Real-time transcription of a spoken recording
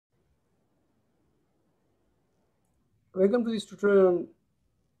Welcome to this tutorial on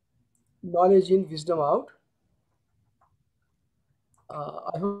knowledge in, wisdom out.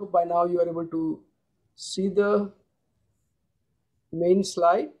 I hope by now you are able to see the main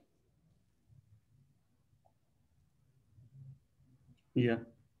slide. Yeah.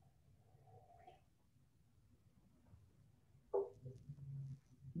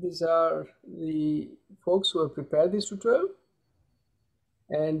 These are the folks who have prepared this tutorial.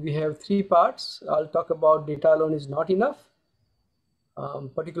 And we have three parts. I'll talk about data alone is not enough,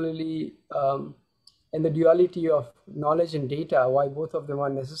 particularly in the duality of knowledge and data, why both of them are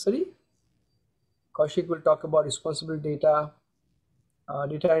necessary. Kaushik will talk about responsible data,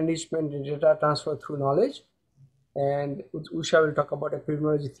 data enrichment and data transfer through knowledge. And Usha will talk about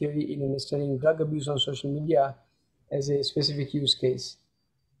epidemiology theory in understanding drug abuse on social media as a specific use case.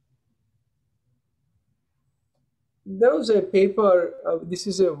 There was a paper, this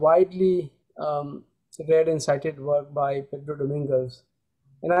is a widely read and cited work by Pedro Dominguez.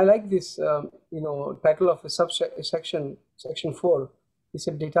 And I like this, title of a subsection, section 4. He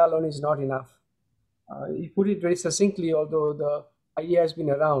said data alone is not enough. He put it very succinctly, although the idea has been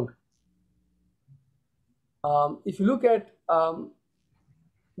around. If you look at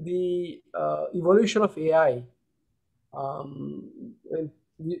the evolution of AI,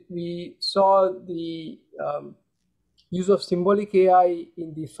 we saw the use of symbolic AI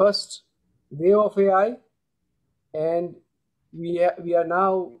in the first wave of AI, and we are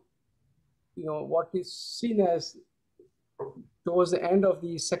now, what is seen as towards the end of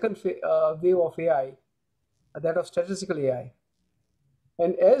the second wave of AI, that of statistical AI.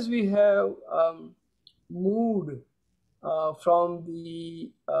 And as we have moved from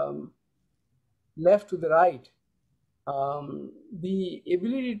the left to the right, the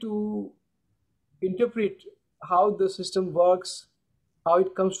ability to interpret how the system works, how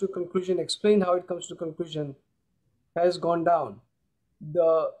it comes to conclusion, explain how it comes to conclusion, has gone down.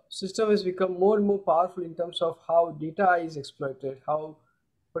 The system has become more and more powerful in terms of how data is exploited, how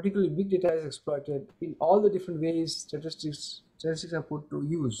particularly big data is exploited in all the different ways statistics are put to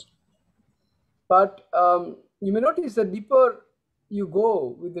use. But you may notice that deeper you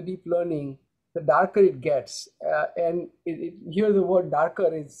go with the deep learning, the darker it gets. And here the word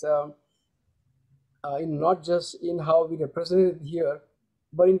darker is not just in how we represent it here,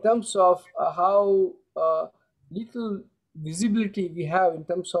 but in terms of how little visibility we have in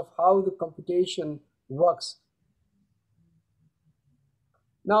terms of how the computation works.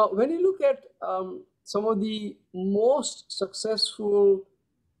 Now, when you look at some of the most successful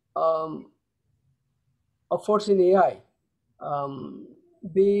efforts in AI,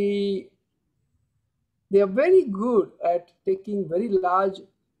 they are very good at taking very large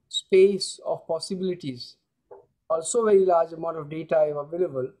space of possibilities, also very large amount of data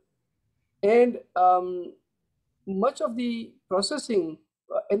available, and much of the processing,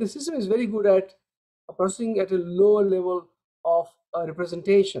 and the system is very good at processing at a lower level of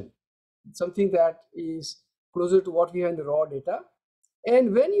representation, something that is closer to what we have in the raw data.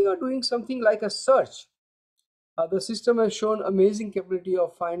 And when you are doing something like a search, the system has shown amazing capability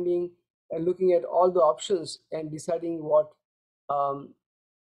of finding and looking at all the options and deciding what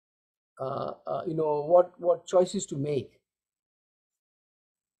what choices to make.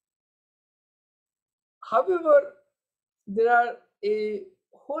 However, there are a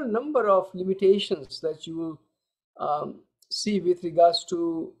whole number of limitations that you will see with regards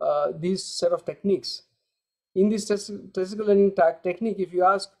to this set of techniques. In this statistical learning technique, if you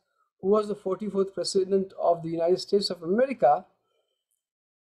ask who was the 44th president of the United States of America,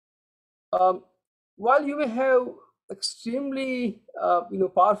 while you may have extremely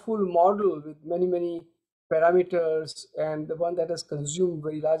powerful model with many parameters and the one that has consumed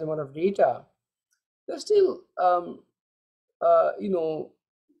very large amount of data, there's still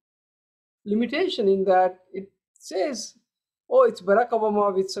limitation in that it says, oh, it's Barack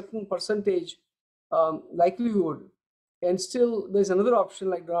Obama with certain percentage likelihood, and still there's another option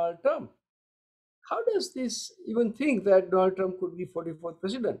like Donald Trump. How does this even think that Donald Trump could be 44th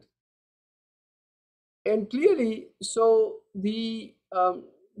president? And clearly, so the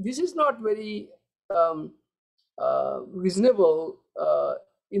this is not very reasonable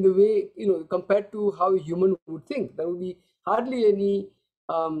in the way, compared to how a human would think. There would be hardly any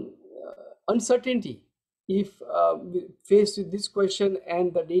uncertainty if faced with this question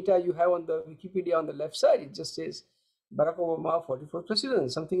and the data you have on the Wikipedia on the left side. It just says Barack Obama 44th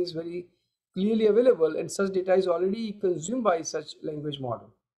president. Something is very clearly available, and such data is already consumed by such language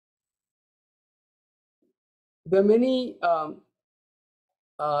model. There are many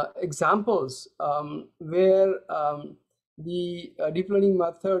examples where the deep learning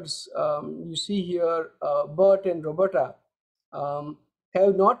methods you see here, BERT and Roberta,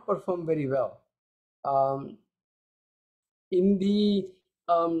 have not performed very well. In the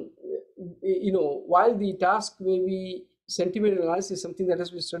while the task may be sentiment analysis, something that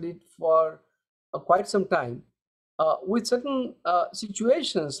has been studied for quite some time, with certain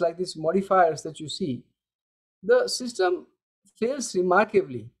situations like these modifiers that you see, the system fails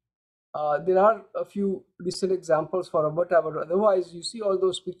remarkably. There are a few recent examples for Roberta, but otherwise you see all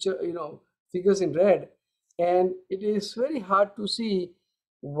those figures in red, and it is very hard to see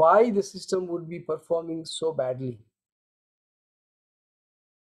why the system would be performing so badly.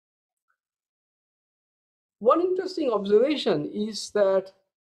 One interesting observation is that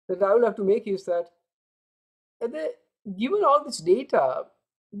I will have to make is that given all this data,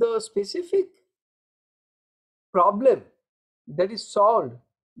 the specific problem that is solved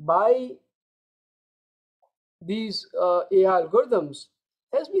by these AI algorithms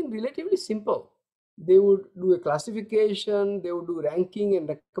has been relatively simple. They would do a classification, they would do ranking and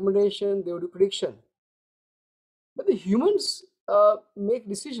recommendation, they would do prediction. But the humans make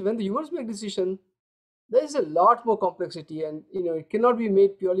decision. When the humans make decision, there is a lot more complexity, and it cannot be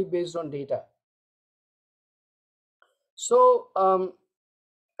made purely based on data. So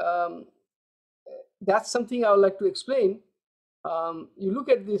that's something I would like to explain. You look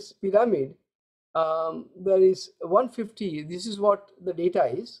at this pyramid. There is 150. This is what the data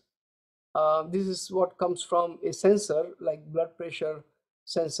is. This is what comes from a sensor like blood pressure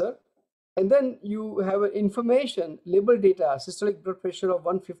sensor, and then you have an information label data, systolic blood pressure of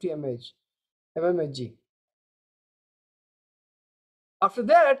 150 mmHg. After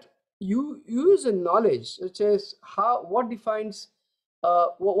that, you use a knowledge such as what defines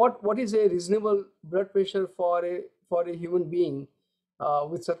what is a reasonable blood pressure for a human being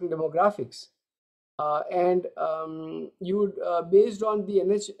with certain demographics, and you would based on the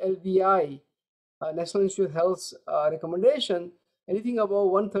NHLBI National Institute of Health's recommendation, anything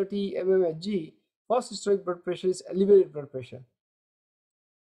above 130 mmHg for systolic blood pressure is elevated blood pressure.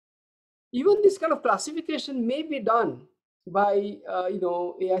 Even this kind of classification may be done by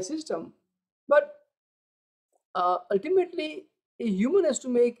AI system, but ultimately a human has to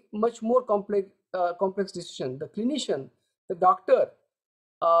make much more complex decision. The clinician, the doctor,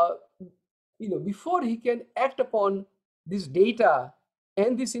 uh, before he can act upon this data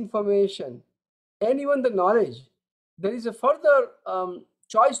and this information and even the knowledge, there is a further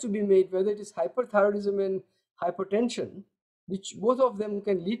choice to be made, whether it is hyperthyroidism and hypertension, which both of them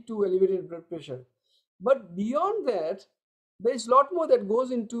can lead to elevated blood pressure. But beyond that, there is a lot more that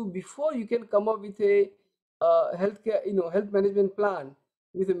goes into before you can come up with a health management plan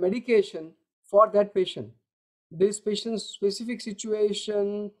with a medication for that patient. There is patient's specific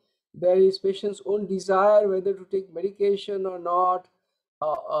situation, there is patient's own desire whether to take medication or not,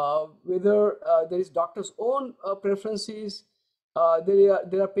 whether there is doctor's own preferences.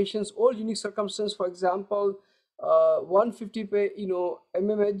 There are patients' own unique circumstances. For example, 150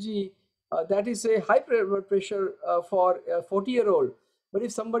 mmHg, that is a high blood pressure for a 40-year-old. But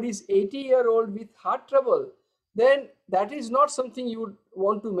if somebody is 80-year-old with heart trouble, then that is not something you would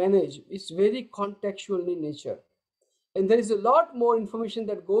want to manage. It's very contextual in nature. And there is a lot more information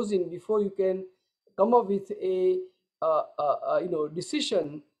that goes in before you can come up with a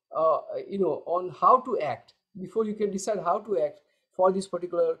decision on how to act, before you can decide how to act for this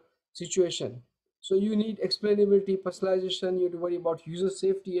particular situation. So you need explainability, personalization, you have to worry about user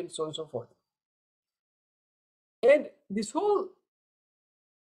safety, and so on and so forth. And this whole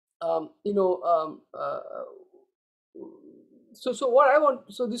so what I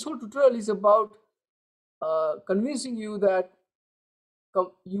want, so this whole tutorial is about convincing you that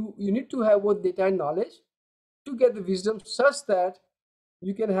you need to have both data and knowledge to get the wisdom such that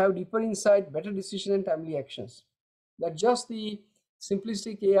you can have deeper insight, better decision, and timely actions. That just the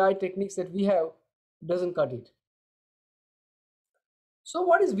simplistic AI techniques that we have doesn't cut it. So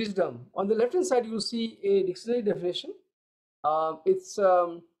what is wisdom? On the left hand side, you will see a dictionary definition. It's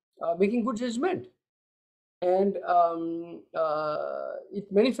making good judgment, and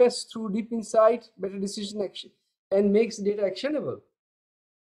it manifests through deep insight, better decision action, and makes data actionable.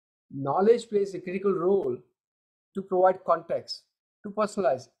 Knowledge plays a critical role to provide context, to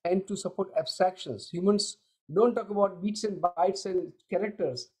personalize, and to support abstractions. Humans don't talk about bits and bytes and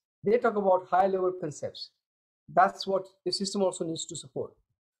characters, they talk about high level concepts. That's what the system also needs to support.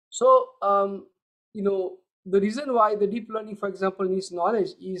 So, the reason why the deep learning, for example, needs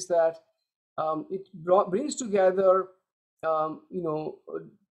knowledge is that it brings together, the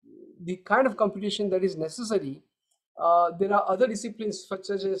kind of computation that is necessary. There are other disciplines such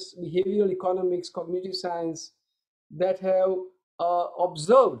as behavioral economics, cognitive science, that have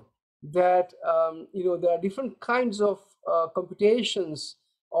observed that there are different kinds of computations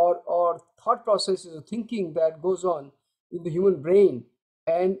or thought processes or thinking that goes on in the human brain,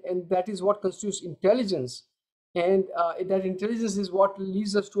 and that is what constitutes intelligence, and that intelligence is what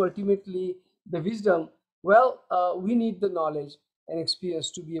leads us to ultimately the wisdom. Well, we need the knowledge and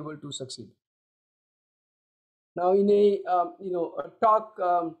experience to be able to succeed. Now, in a talk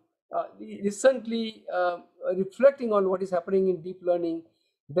recently, reflecting on what is happening in deep learning,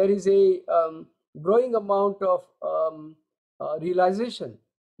 there is a growing amount of realization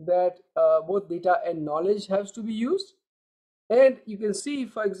that both data and knowledge has to be used. And you can see,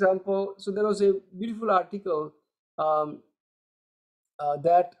 for example, so there was a beautiful article um,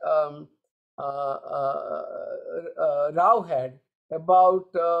 that Rao had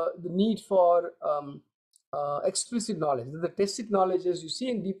about the need for explicit knowledge. The tacit knowledge, as you see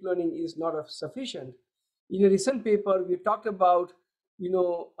in deep learning, is not sufficient. In a recent paper, we talked about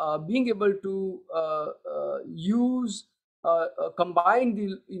being able to use combine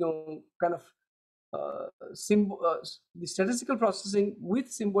the kind of the statistical processing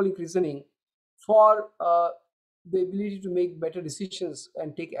with symbolic reasoning for the ability to make better decisions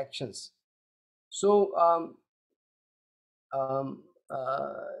and take actions. So um,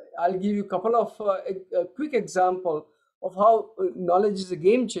 uh, I'll give you a couple of a quick example of how knowledge is a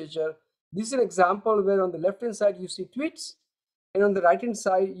game changer. This is an example where on the left hand side you see tweets, and on the right hand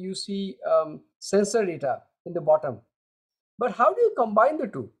side you see sensor data in the bottom. But how do you combine the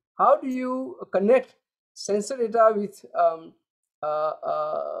two? How do you connect sensor data with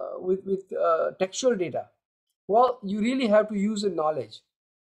textual data? Well, you really have to use the knowledge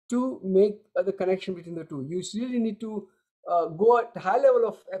to make the connection between the two. You really need to go at high level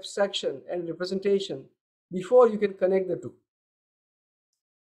of abstraction and representation before you can connect the two.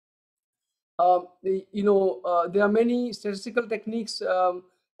 There are many statistical techniques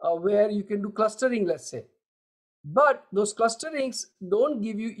where you can do clustering, let's say. But those clusterings don't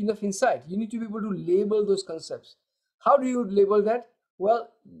give you enough insight. You need to be able to label those concepts. How do you label that?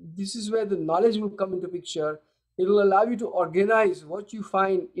 Well, this is where the knowledge will come into picture. It will allow you to organize what you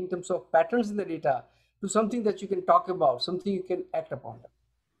find in terms of patterns in the data to something that you can talk about, something you can act upon.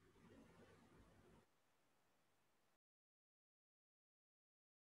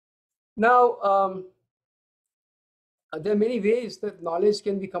 Now, there are many ways that knowledge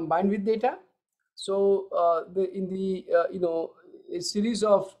can be combined with data. So in the a series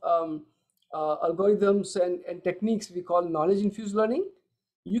of algorithms and techniques we call knowledge infused learning,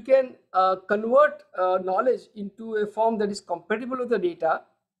 you can convert knowledge into a form that is compatible with the data,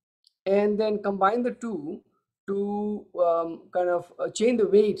 and then combine the two to kind of change the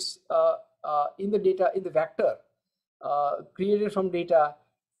weights in the data, in the vector created from data,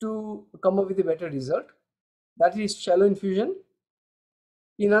 to come up with a better result. That is shallow infusion.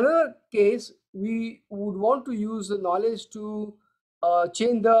 In another case, we would want to use the knowledge to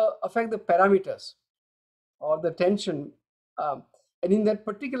affect the parameters or the tension. And in that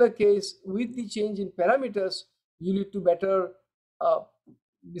particular case, with the change in parameters, you lead to better uh,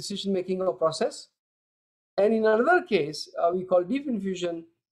 decision making or process. And in another case, we call deep infusion,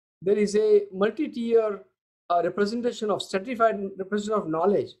 there is a multi-tier representation of stratified representation of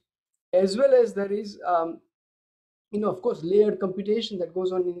knowledge, as well as there is of course, layered computation that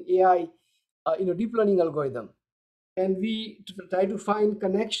goes on in AI, deep learning algorithm. And we try to find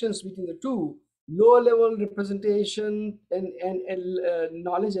connections between the two, lower level representation and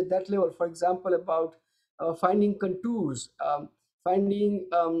knowledge at that level. For example, about finding contours, finding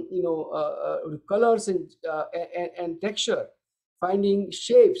colors and texture, finding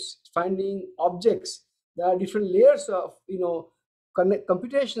shapes, finding objects. There are different layers of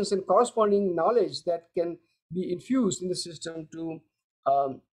computations and corresponding knowledge that can be infused in the system to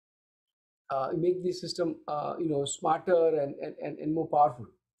make the system smarter and more powerful.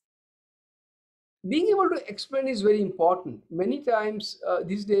 Being able to explain is very important. Many times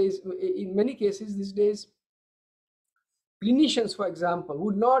these days, in many cases these days, clinicians, for example,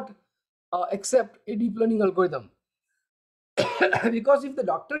 would not accept a deep learning algorithm because if the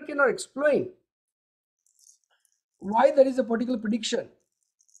doctor cannot explain why there is a particular prediction,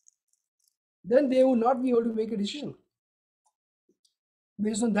 then they will not be able to make a decision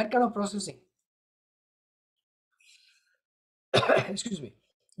based on that kind of processing. Excuse me.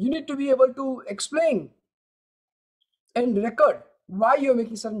 You need to be able to explain and record why you're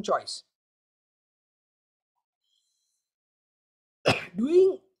making certain choice.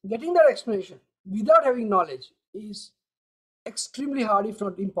 Getting that explanation without having knowledge is extremely hard, if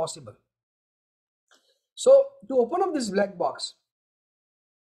not impossible. So to open up this black box,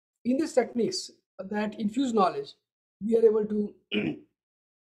 in these techniques that infuse knowledge, we are able to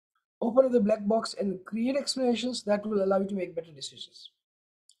open up the black box and create explanations that will allow you to make better decisions.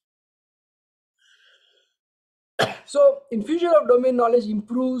 So infusion of domain knowledge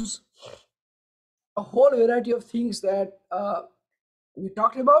improves a whole variety of things that we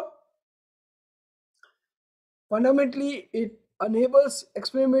talked about. Fundamentally, it enables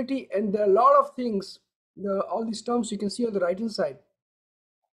explainability, and there are a lot of things, all these terms you can see on the right hand side,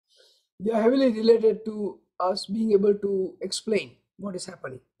 they are heavily related to us being able to explain what is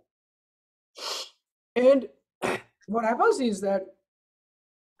happening. And what happens is that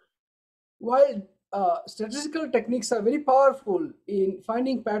while statistical techniques are very powerful in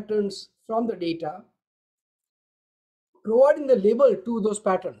finding patterns from the data, providing the label to those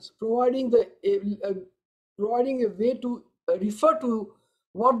patterns, providing a way to refer to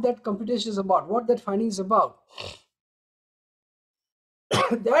what that computation is about, what that finding is about,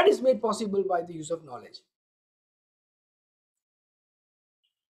 that is made possible by the use of knowledge.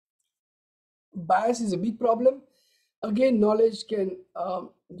 Bias is a big problem. Again, knowledge can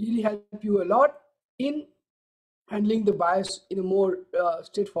really help you a lot in handling the bias in a more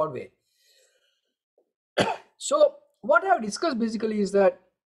straightforward way. So what I have discussed basically is that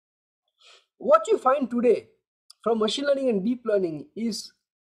what you find today from machine learning and deep learning is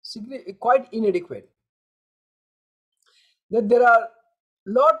quite inadequate. That there are a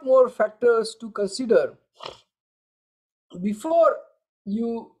lot more factors to consider before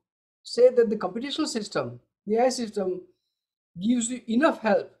you say that the computational system, the AI system, gives you enough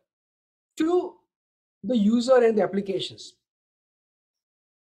help to the user and the applications.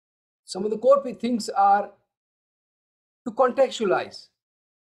 Some of the core things are to contextualize,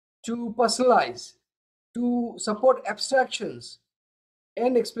 to personalize, to support abstractions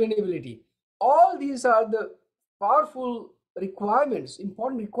and explainability. All these are the powerful requirements,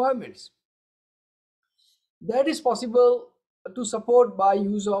 important requirements that is possible to support by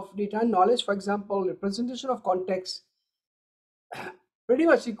use of data and knowledge. For example, representation of context pretty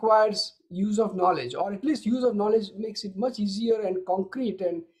much requires use of knowledge, or at least use of knowledge makes it much easier and concrete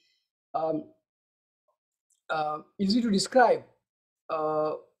and um, easy to describe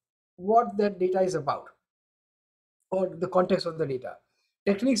uh, what that data is about or the context of the data.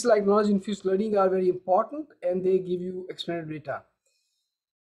 Techniques like knowledge infused learning are very important, and they give you explanatory data.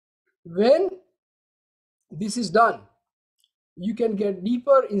 When this is done, you can get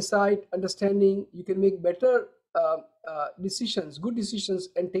deeper insight, understanding, you can make better decisions, good decisions,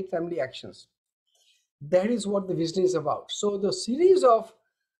 and take timely actions. That is what the vision is about. So the series of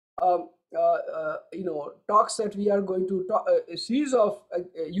talks that we are going to talk, a series of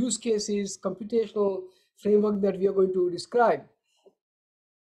use cases, computational framework that we are going to describe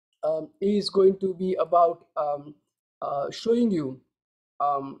is going to be about showing you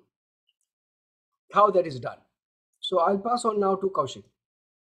um, how that is done. So I'll pass on now to Kaushik.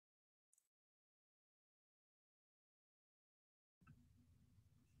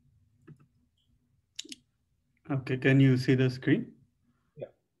 Okay, can you see the screen?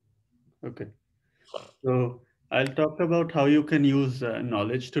 Yeah. Okay. So I'll talk about how you can use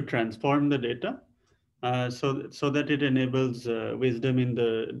knowledge to transform the data so that it enables wisdom in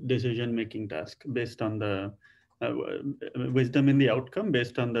the decision-making task based on the wisdom in the outcome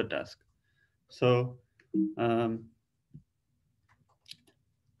based on the task. So um,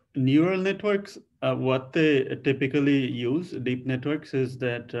 neural networks, what they typically use, deep networks, is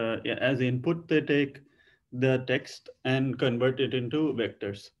that as input, they take the text and convert it into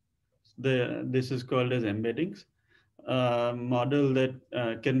vectors. This is called as embeddings. Model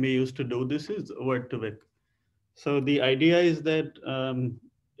that can be used to do this is word-to-vec. So the idea is that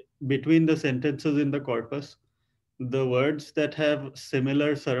between the sentences in the corpus, the words that have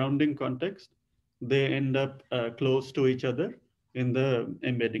similar surrounding context, they end up close to each other in the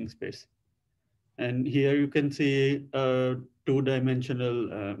embedding space. And here you can see a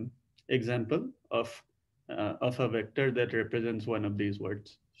two-dimensional example of a vector that represents one of these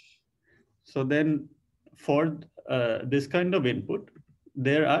words. So then for this kind of input,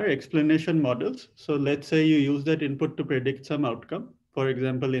 there are explanation models. So let's say you use that input to predict some outcome. For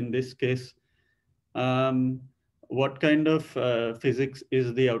example, in this case, um, what kind of physics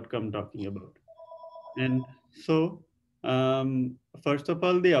is the outcome talking about? And so, first of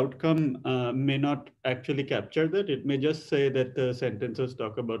all, the outcome may not actually capture that. It may just say that the sentences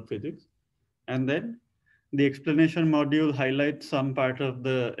talk about physics. And then the explanation module highlights some part of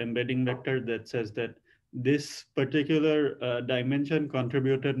the embedding vector that says that this particular dimension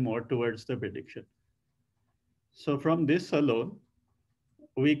contributed more towards the prediction. So from this alone,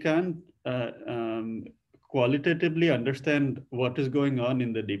 we can qualitatively understand what is going on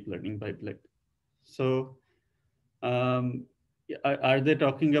in the deep learning pipeline. So Um, are they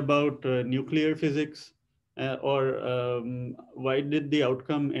talking about nuclear physics? Or why did the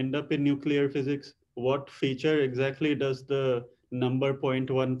outcome end up in nuclear physics? What feature exactly does the number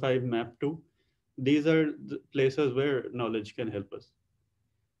 0.15 map to? These are the places where knowledge can help us.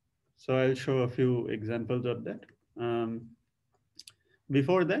 So I'll show a few examples of that. Um,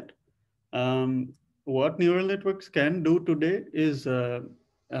 Before that, um, what neural networks can do today is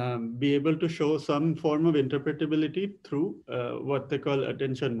be able to show some form of interpretability through what they call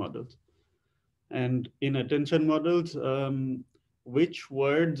attention models. And in attention models, which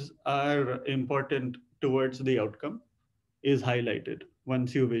words are important towards the outcome is highlighted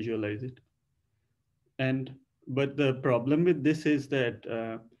once you visualize it. And but the problem with this is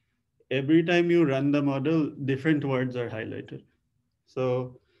that every time you run the model, different words are highlighted.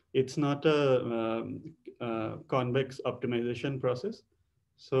 So it's not a convex optimization process.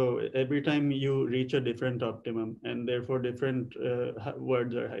 So every time you reach a different optimum, and therefore different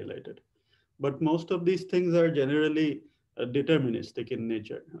words are highlighted. But most of these things are generally deterministic in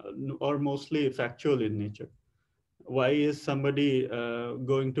nature, or mostly factual in nature. Why is somebody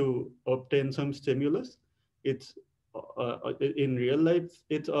going to obtain some stimulus? It's in real life,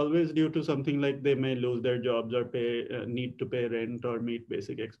 it's always due to something like they may lose their jobs or need to pay rent or meet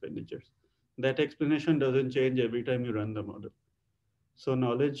basic expenditures. That explanation doesn't change every time you run the model. So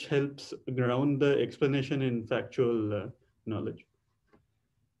knowledge helps ground the explanation in factual knowledge.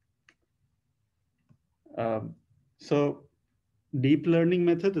 Um, so deep learning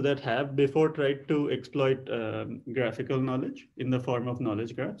methods that have before tried to exploit graphical knowledge in the form of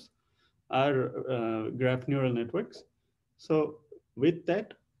knowledge graphs are graph neural networks. So with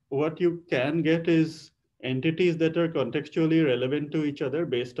that, what you can get is entities that are contextually relevant to each other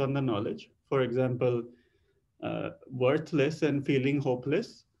based on the knowledge. For example, worthless and feeling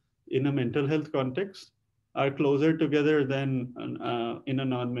hopeless in a mental health context are closer together than in a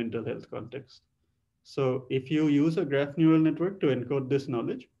non-mental health context. So if you use a graph neural network to encode this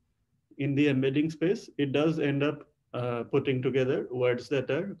knowledge in the embedding space, it does end up putting together words that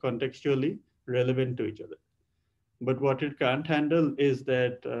are contextually relevant to each other. But what it can't handle is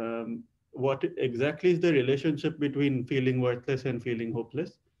that what exactly is the relationship between feeling worthless and feeling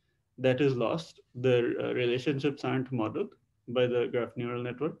hopeless? That is lost. The relationships aren't modeled by the graph neural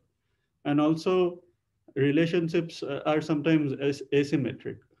network. And also, relationships are sometimes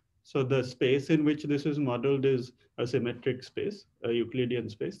asymmetric. So the space in which this is modeled is a symmetric space, a Euclidean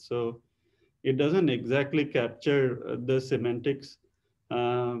space. So it doesn't exactly capture the semantics,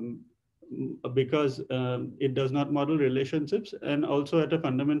 um, because it does not model relationships, and also at a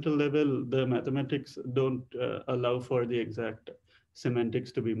fundamental level the mathematics don't allow for the exact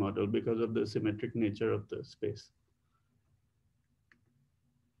semantics to be modeled because of the symmetric nature of the space.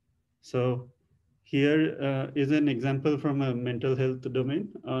 So here is an example from a mental health domain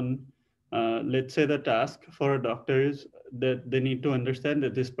on, let's say the task for a doctor is that they need to understand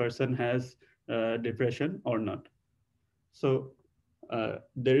that this person has depression or not. So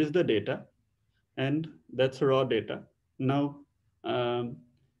there is the data, and that's raw data. Now, um,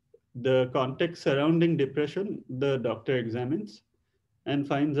 the context surrounding depression, the doctor examines and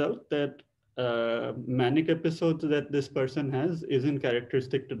finds out that manic episodes that this person has isn't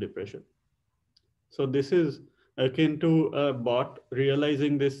characteristic to depression. So this is akin to a bot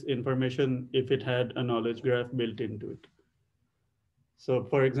realizing this information if it had a knowledge graph built into it. So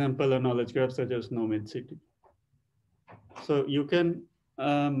for example, a knowledge graph such as Nomad City. So you can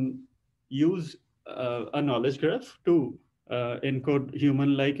use a knowledge graph to encode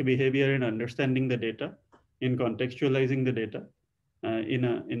human-like behavior in understanding the data, in contextualizing the data in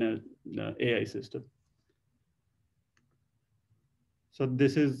a AI system. So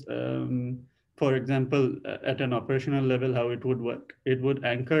this is, for example, at an operational level, how it would work. It would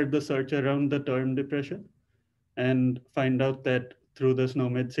anchor the search around the term depression and find out that through the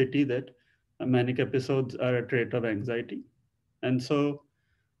SNOMED city that manic episodes are a trait of anxiety. And so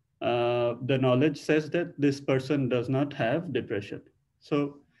the knowledge says that this person does not have depression.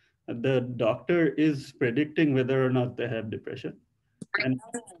 So the doctor is predicting whether or not they have depression. And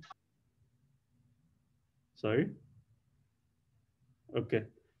sorry, okay.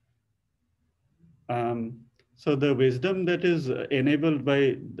 Um, so the wisdom that is enabled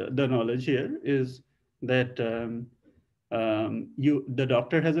by the knowledge here is that the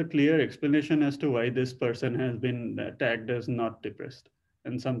doctor has a clear explanation as to why this person has been tagged as not depressed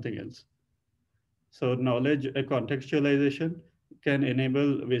and something else. So knowledge contextualization can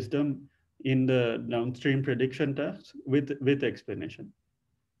enable wisdom in the downstream prediction tasks with explanation.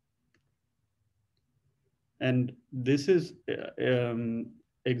 And this is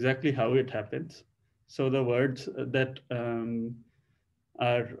exactly how it happens. So the words that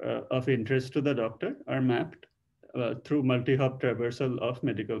are of interest to the doctor are mapped through multi-hop traversal of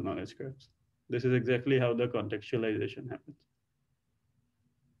medical knowledge graphs. This is exactly how the contextualization happens.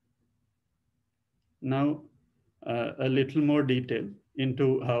 Now, a little more detail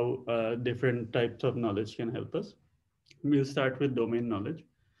into how different types of knowledge can help us. We'll start with domain knowledge.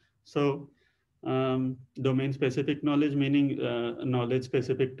 So, domain specific knowledge, meaning knowledge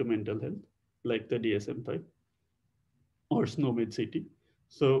specific to mental health, like the DSM-5 or SNOMED CT.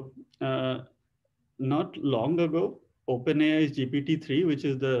 So, not long ago, OpenAI's GPT-3,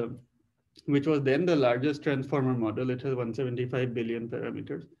 which was then the largest transformer model, it has 175 billion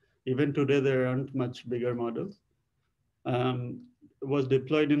parameters. Even today, there aren't much bigger models. Was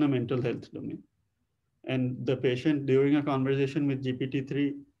deployed in a mental health domain. And the patient, during a conversation with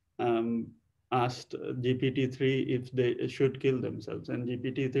GPT-3, asked GPT-3 if they should kill themselves, and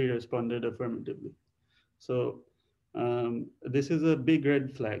GPT-3 responded affirmatively. So this is a big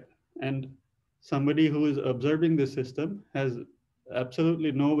red flag. And somebody who is observing the system has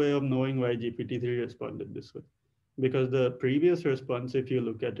absolutely no way of knowing why GPT-3 responded this way. Because the previous response, if you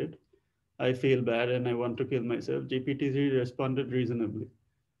look at it, I feel bad and I want to kill myself, GPT-3 responded reasonably.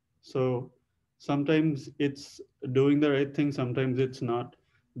 So sometimes it's doing the right thing, sometimes it's not.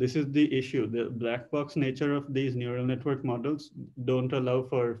 This is the issue. The black box nature of these neural network models don't allow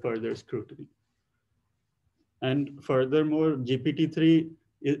for further scrutiny. And furthermore, GPT-3,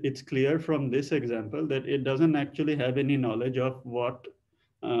 it's clear from this example that it doesn't actually have any knowledge of what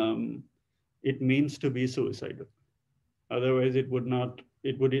um, it means to be suicidal. Otherwise, it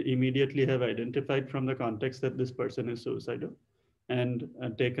would immediately have identified from the context that this person is suicidal and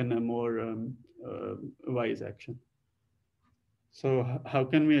taken a more wise action. So, how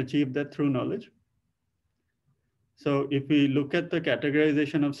can we achieve that through knowledge? So, if we look at the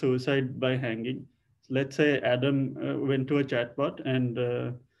categorization of suicide by hanging, let's say Adam went to a chatbot and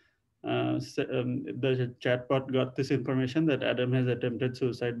the chatbot got this information that Adam has attempted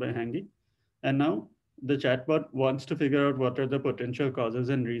suicide by hanging. And now the chatbot wants to figure out what are the potential causes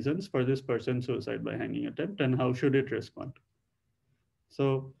and reasons for this person's suicide by hanging attempt and how should it respond.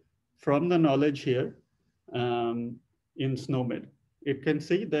 So from the knowledge here in SNOMED, it can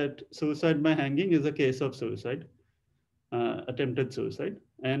see that suicide by hanging is a case of suicide, attempted suicide,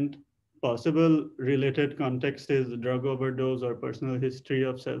 and possible related context is drug overdose or personal history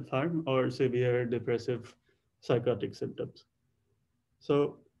of self-harm or severe depressive psychotic symptoms.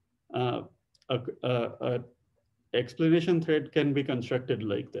 So uh, a explanation thread can be constructed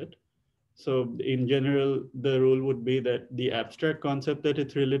like that. So in general, the rule would be that the abstract concept that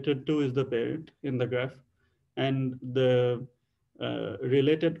it's related to is the parent in the graph, and the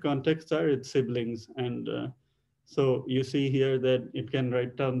related contexts are its siblings. And so you see here that it can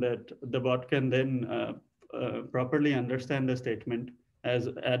write down that the bot can then properly understand the statement as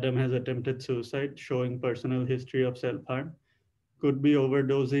Adam has attempted suicide, showing personal history of self-harm, could be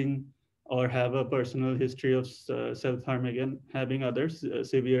overdosing or have a personal history of self-harm again, having other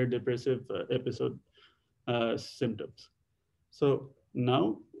severe depressive episode symptoms. So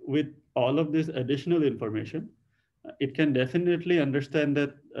now with all of this additional information, it can definitely understand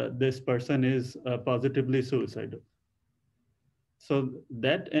that this person is positively suicidal. So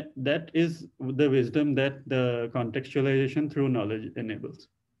that is the wisdom that the contextualization through knowledge enables.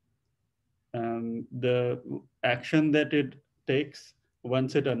 The action that it takes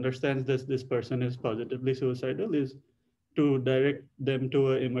once it understands this person is positively suicidal is to direct them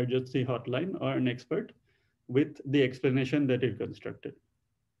to an emergency hotline or an expert with the explanation that it constructed.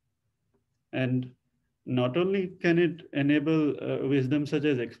 And not only can it enable wisdom such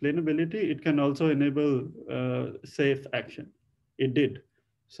as explainability, it can also enable safe action. It did.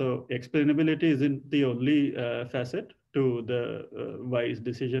 So explainability isn't the only facet to the wise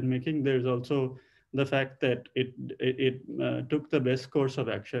decision making. There's also the fact that it took the best course of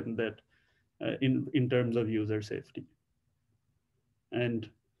action that in terms of user safety. And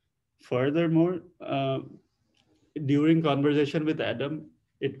furthermore, during conversation with Adam,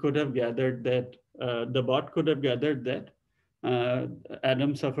 it could have gathered that the bot could have gathered that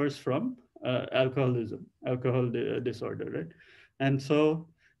Adam suffers from disorder, right? And so,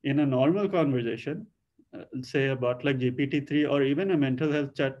 in a normal conversation, say a bot like GPT-3 or even a mental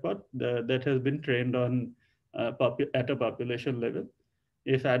health chatbot that has been trained on at a population level,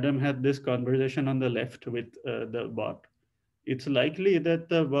 if Adam had this conversation on the left with the bot, it's likely that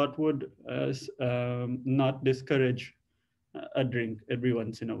the bot would not discourage a drink every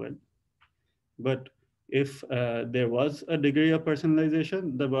once in a while. But if there was a degree of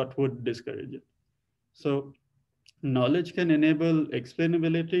personalization, the bot would discourage it. So knowledge can enable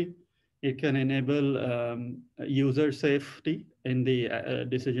explainability, It can enable user safety in the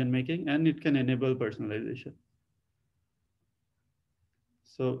decision making, and it can enable personalization.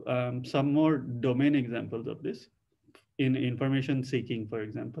 So some more domain examples of this in information seeking, for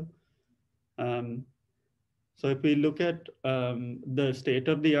example. Um, so if we look at the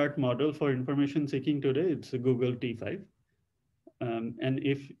state-of-the-art model for information seeking today, it's a Google T5. And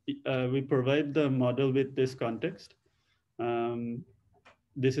if we provide the model with this context, um,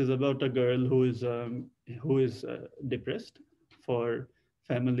 this is about a girl who is depressed for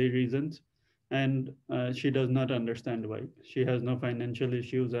family reasons, and she does not understand why. She has no financial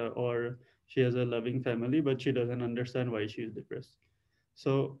issues, or she has a loving family, but she doesn't understand why she is depressed.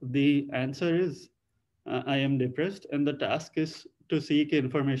 So the answer is, I am depressed, and the task is to seek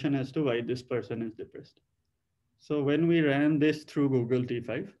information as to why this person is depressed. So when we ran this through Google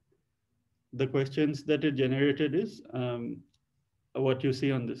T5, the questions that it generated is what you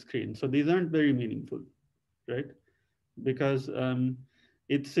see on the screen. So these aren't very meaningful, right? Because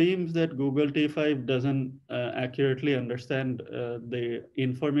it seems that Google T5 doesn't accurately understand the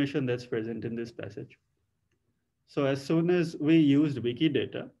information that's present in this passage. So as soon as we used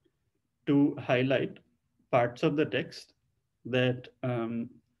Wikidata to highlight parts of the text that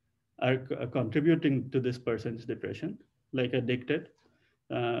are contributing to this person's depression, like addicted,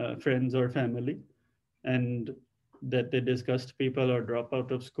 friends or family, and that they disgust people or drop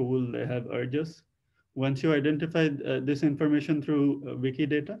out of school, they have urges. Once you identify this information through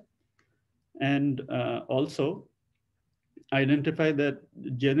Wikidata, and also identify that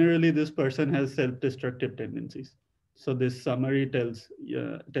generally this person has self-destructive tendencies. So this summary tells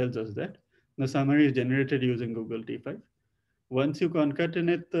us that the summary is generated using Google T5. Once you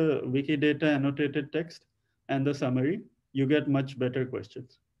concatenate the Wikidata annotated text and the summary, you get much better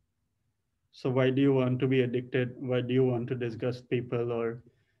questions. So why do you want to be addicted? Why do you want to disgust people? Or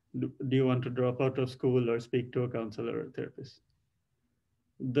do you want to drop out of school or speak to a counselor or therapist?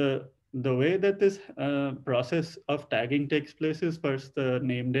 The way that this process of tagging takes place is first the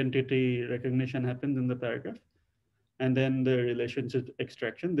named entity recognition happens in the paragraph, and then the relationship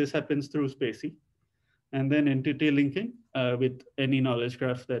extraction. This happens through Spacey, and then entity linking with any knowledge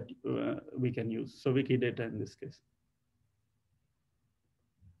graph that we can use. So Wikidata in this case.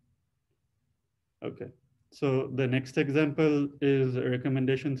 Okay. So the next example is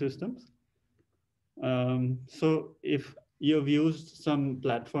recommendation systems. So if you've used some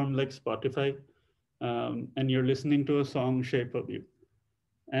platform like Spotify, and you're listening to a song Shape of You,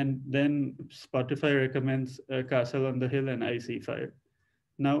 and then Spotify recommends Castle on the Hill and I See Fire.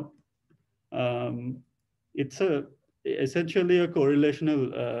 Now, um, it's a essentially a correlational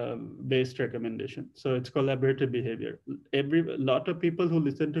based recommendation. So it's collaborative behavior. Every lot of people who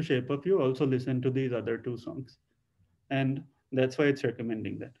listen to Shape of You also listen to these other two songs, and that's why it's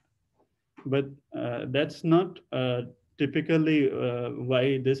recommending that. But that's not typically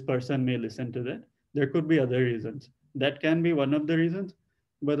why this person may listen to that. There could be other reasons. That can be one of the reasons,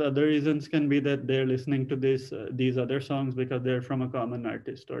 but other reasons can be that they're listening to these other songs because they're from a common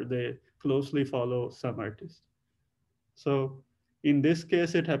artist or they closely follow some artist. So in this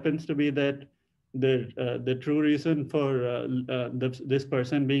case, it happens to be that the true reason for this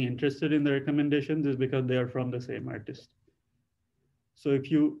person being interested in the recommendations is because they are from the same artist. So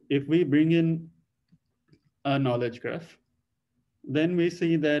if we bring in a knowledge graph, then we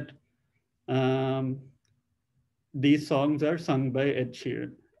see that um, these songs are sung by Ed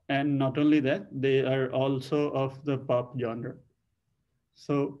Sheeran. And not only that, they are also of the pop genre.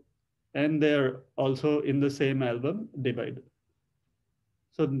 So, and they're also in the same album, Divide.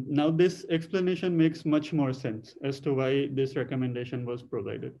 So now this explanation makes much more sense as to why this recommendation was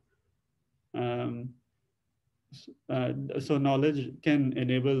provided. Um, so knowledge can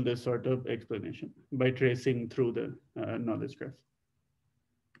enable this sort of explanation by tracing through the knowledge graph.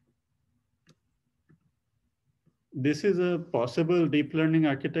 This is a possible deep learning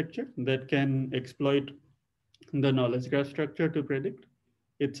architecture that can exploit the knowledge graph structure to predict.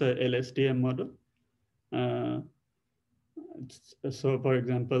 It's a LSTM model. Uh, so for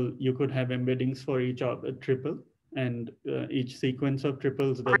example, you could have embeddings for each of a triple and each sequence of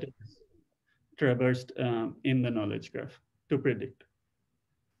triples that is traversed in the knowledge graph to predict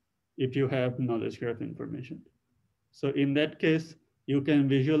if you have knowledge graph information. So in that case, you can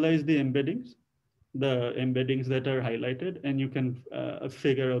visualize the embeddings that are highlighted, and you can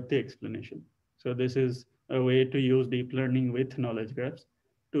figure out the explanation. So this is a way to use deep learning with knowledge graphs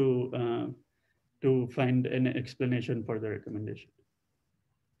to uh, to find an explanation for the recommendation.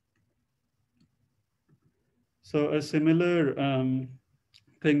 So a similar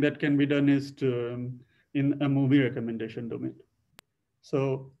thing that can be done is to in a movie recommendation domain.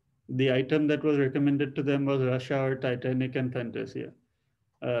 So The item that was recommended to them was Russia or Titanic and Fantasia.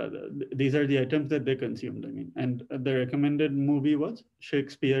 These are the items that they consumed, I mean, and the recommended movie was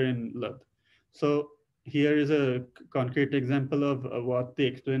Shakespeare in Love. So here is a concrete example of what the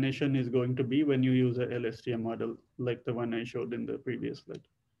explanation is going to be when you use a LSTM model like the one I showed in the previous slide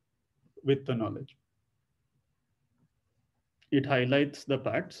with the knowledge. It highlights the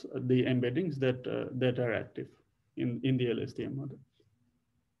parts, the embeddings that are active in the LSTM model.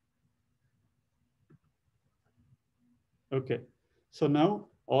 Okay, so now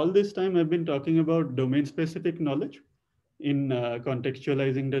all this time I've been talking about domain-specific knowledge in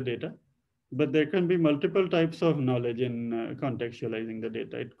contextualizing the data, but there can be multiple types of knowledge in contextualizing the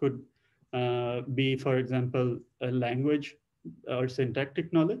data. It could be, for example, a language or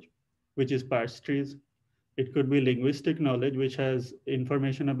syntactic knowledge, which is parse trees. It could be linguistic knowledge, which has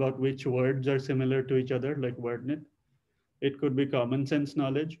information about which words are similar to each other, like wordnet. It could be common sense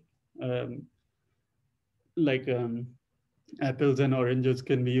knowledge, um, like apples and oranges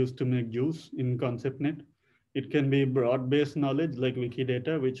can be used to make juice in ConceptNet. It can be broad-based knowledge like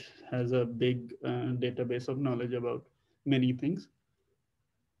Wikidata, which has a big database of knowledge about many things.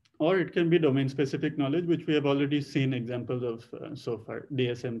 Or it can be domain-specific knowledge, which we have already seen examples of so far,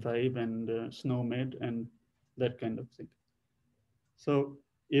 DSM-5 and SNOMED and that kind of thing. So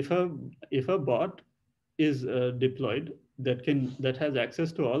if a bot is deployed that has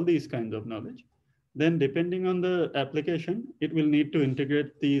access to all these kinds of knowledge, then depending on the application, it will need to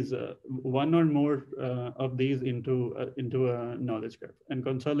integrate these one or more of these into a knowledge graph and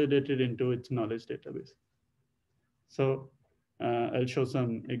consolidate it into its knowledge database. So I'll show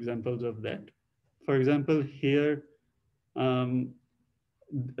some examples of that. For example, here um,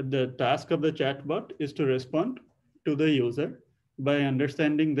 the task of the chatbot is to respond to the user by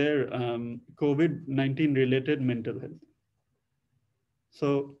understanding their COVID-19 related mental health.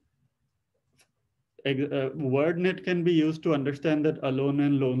 So WordNet can be used to understand that alone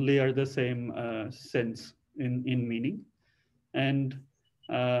and lonely are the same sense in meaning. And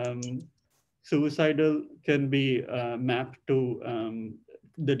um, suicidal can be mapped to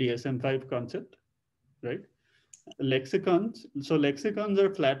the DSM-5 concept, right? Lexicons. So lexicons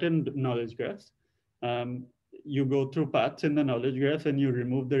are flattened knowledge graphs. Um, you go through paths in the knowledge graph and you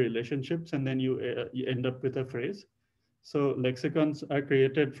remove the relationships and then you end up with a phrase. So lexicons are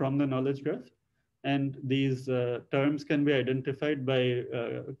created from the knowledge graph, and these terms can be identified by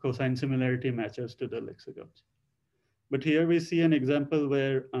cosine similarity matches to the lexicons. But here we see an example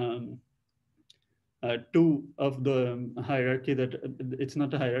where two of the hierarchy that it's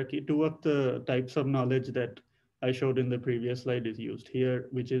not a hierarchy, two of the types of knowledge that I showed in the previous slide is used here,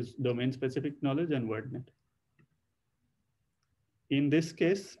 which is domain specific knowledge and WordNet. In this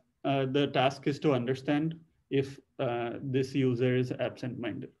case, the task is to understand if this user is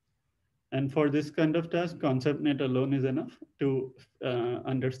absent-minded. And for this kind of task, ConceptNet alone is enough to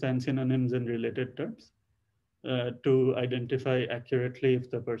understand synonyms and related terms to identify accurately if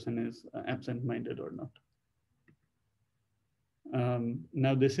the person is absent-minded or not.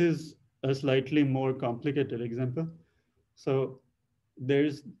 Now, this is a slightly more complicated example. So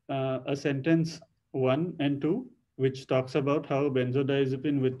there's a sentence 1 and 2, which talks about how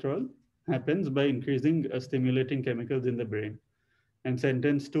benzodiazepine withdrawal happens by increasing stimulating chemicals in the brain. And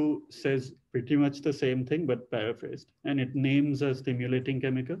sentence 2 says pretty much the same thing, but paraphrased. And it names a stimulating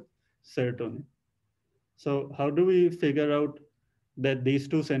chemical, serotonin. So how do we figure out that these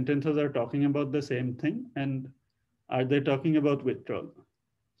two sentences are talking about the same thing? And are they talking about withdrawal?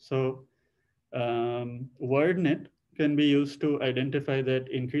 So WordNet can be used to identify that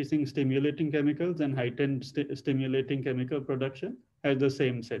increasing stimulating chemicals and heightened stimulating chemical production has the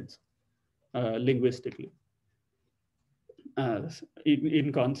same sense linguistically.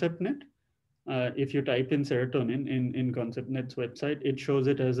 In ConceptNet, if you type in serotonin in ConceptNet's website, it shows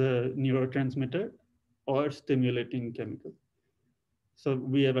it as a neurotransmitter or stimulating chemical. So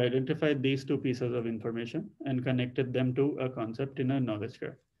we have identified these two pieces of information and connected them to a concept in a knowledge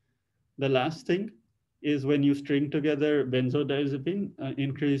graph. The last thing is when you string together benzodiazepine,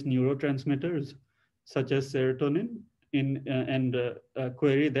 increased neurotransmitters such as serotonin and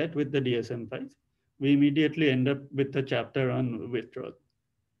query that with the DSM-5, we immediately end up with a chapter on withdrawal.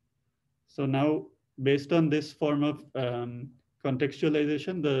 So now, based on this form of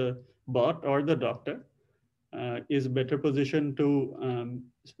contextualization, the bot or the doctor is better positioned to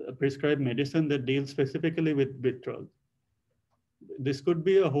prescribe medicine that deals specifically with withdrawal. This could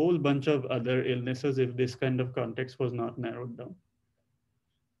be a whole bunch of other illnesses if this kind of context was not narrowed down.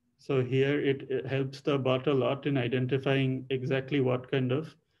 So here it helps the bot a lot in identifying exactly what kind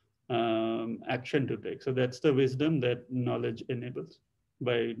of action to take. So that's the wisdom that knowledge enables.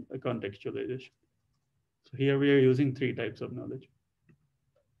 by contextualization. So here we are using three types of knowledge.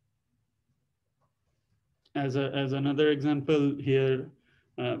 As another example here,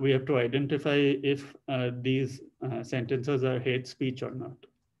 we have to identify if these sentences are hate speech or not.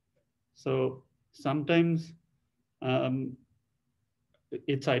 So sometimes um,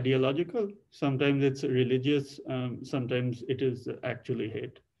 it's ideological, sometimes it's religious, sometimes it is actually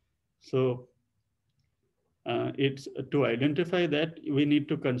hate. So it's to identify that we need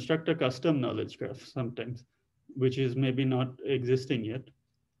to construct a custom knowledge graph sometimes, which is maybe not existing yet,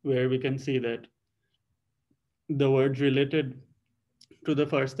 where we can see that the words related to the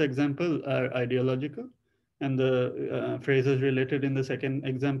first example are ideological, and the phrases related in the second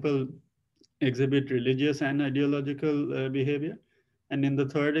example exhibit religious and ideological behavior. And in the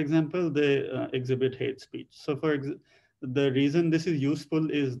third example, they exhibit hate speech. So, the reason this is useful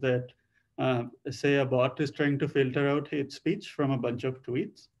is that, say, a bot is trying to filter out hate speech from a bunch of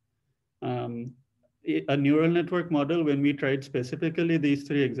tweets. Um, a neural network model, when we tried specifically these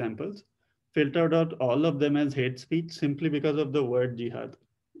three examples, filtered out all of them as hate speech simply because of the word jihad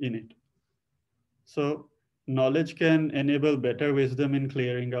in it. So knowledge can enable better wisdom in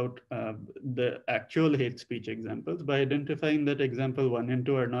clearing out the actual hate speech examples by identifying that example one and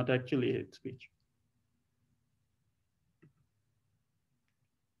two are not actually hate speech.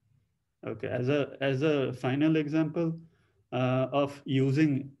 Okay, as a final example of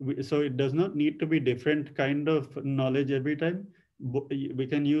using, so it does not need to be different kind of knowledge every time. We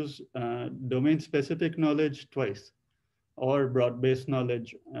can use domain-specific knowledge twice, or broad-based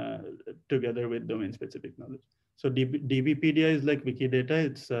knowledge together with domain-specific knowledge. So DBpedia is like Wikidata,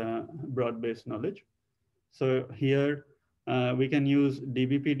 it's broad-based knowledge. So here we can use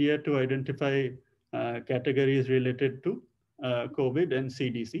DBpedia to identify categories related to COVID and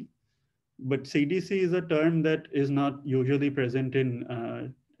CDC. But CDC is a term that is not usually present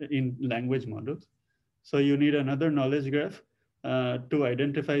in language models. So you need another knowledge graph to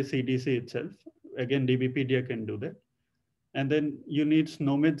identify CDC itself. Again, DBpedia can do that. And then you need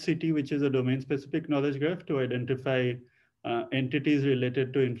SNOMED-CT, which is a domain-specific knowledge graph to identify entities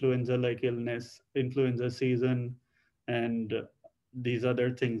related to influenza like illness, influenza season, and these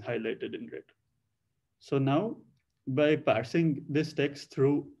other things highlighted in red. So now, by parsing this text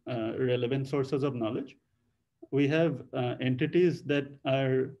through relevant sources of knowledge, we have entities that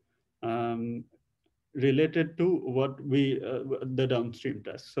are um, related to what the downstream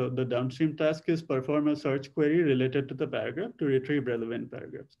task. So the downstream task is perform a search query related to the paragraph to retrieve relevant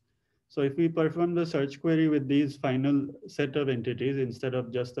paragraphs. So if we perform the search query with these final set of entities instead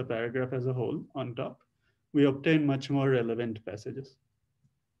of just the paragraph as a whole on top, we obtain much more relevant passages.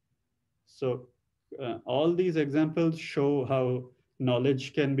 So all these examples show how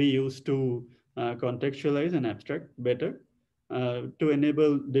knowledge can be used to contextualize and abstract better to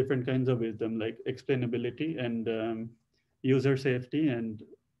enable different kinds of wisdom like explainability and user safety and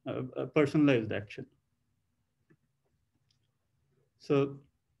personalized action. So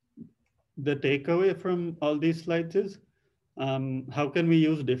the takeaway from all these slides is how can we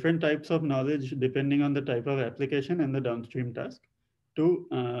use different types of knowledge depending on the type of application and the downstream task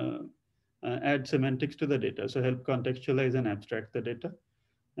to add semantics to the data, so help contextualize and abstract the data.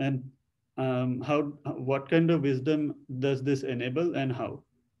 And what kind of wisdom does this enable and how?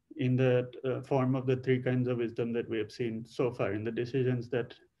 In the form of the three kinds of wisdom that we have seen so far in the decisions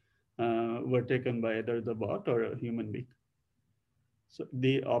that were taken by either the bot or a human being. So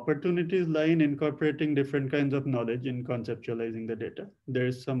the opportunities lie in incorporating different kinds of knowledge in conceptualizing the data. There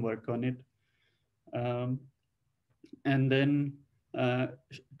is some work on it. Um, and then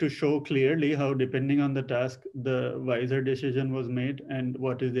to show clearly how, depending on the task, the wiser decision was made and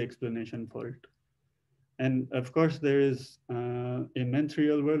what is the explanation for it. And of course, there is immense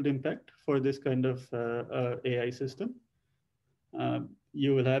real world impact for this kind of AI system.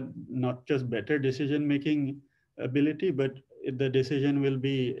 You will have not just better decision making ability, but the decision will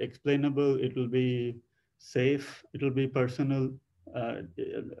be explainable, it will be safe, it will be personal uh,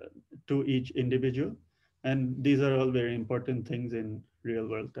 to each individual. And these are all very important things in real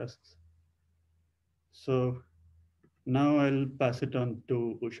world tasks. So now I'll pass it on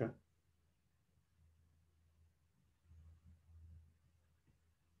to Usha.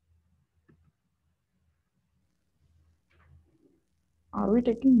 Are we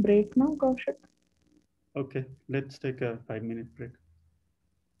taking break now, Kaushik? Okay, let's take a 5-minute break.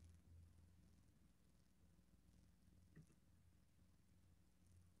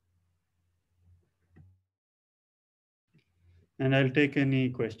 And I'll take any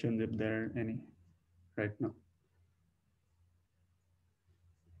questions if there are any right now.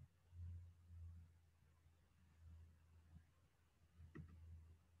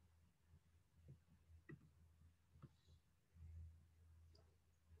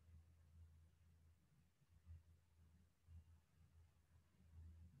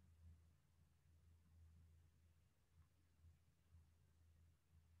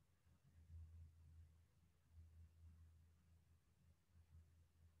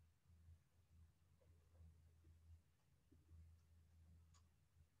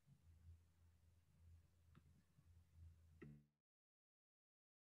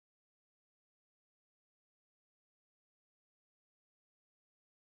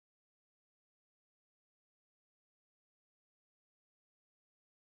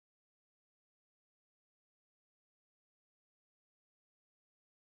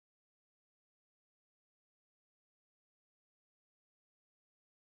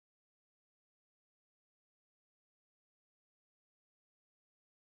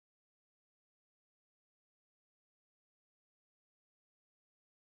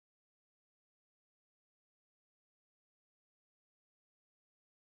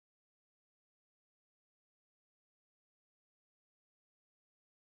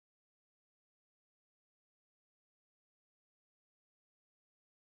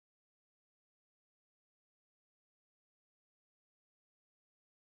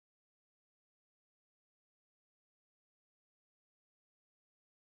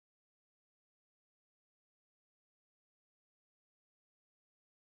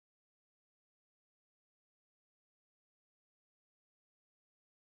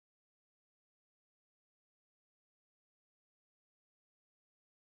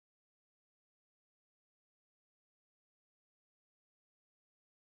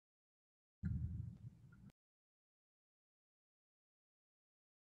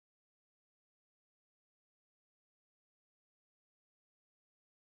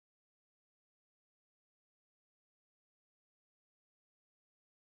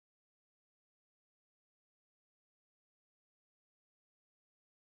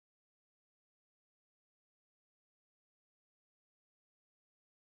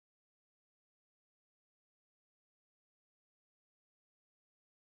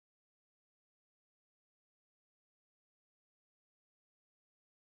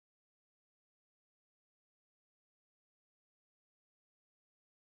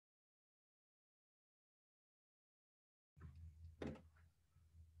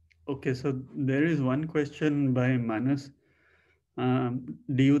 Okay, so there is one question by Manas.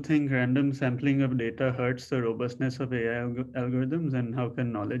 Do you think random sampling of data hurts the robustness of AI algorithms, and how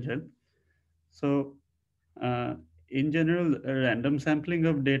can knowledge help? So, uh, in general, random sampling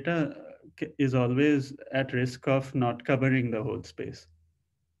of data is always at risk of not covering the whole space,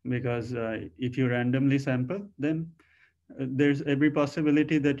 because if you randomly sample, then there's every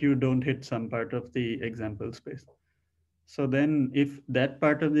possibility that you don't hit some part of the example space. So then, if that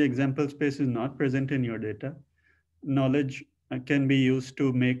part of the example space is not present in your data, knowledge can be used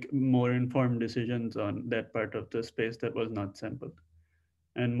to make more informed decisions on that part of the space that was not sampled.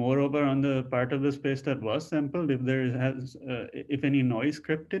 And moreover, on the part of the space that was sampled, if any noise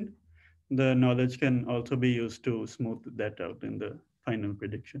crept in, the knowledge can also be used to smooth that out in the final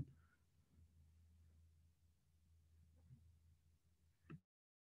prediction.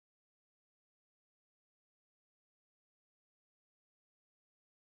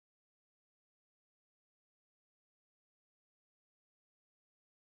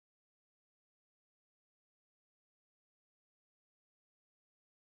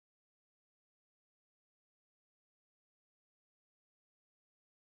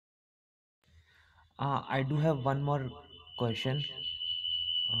 I do have one more question.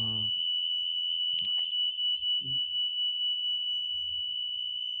 Uh,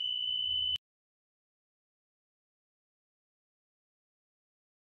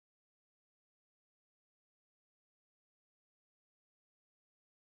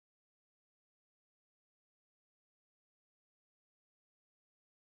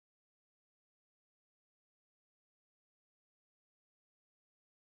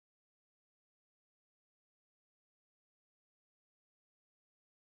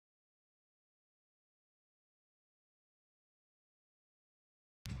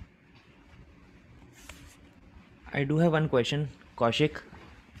 I do have one question, Kaushik.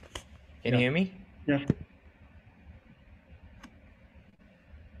 Can you Yeah, hear me? yeah,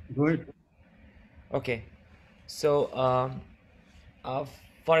 go ahead. Okay. So, uh,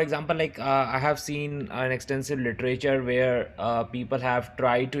 for example, like I have seen an extensive literature where people have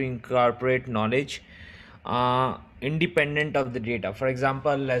tried to incorporate knowledge independent of the data. For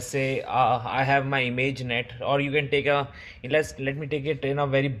example, let's say I have my image net, or you can take a let me take it in a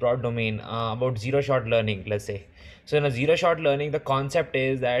very broad domain about zero shot learning. Let's say, so in a zero shot learning, the concept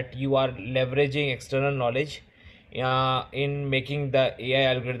is that you are leveraging external knowledge in making the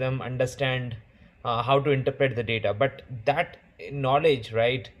AI algorithm understand how to interpret the data. But that knowledge,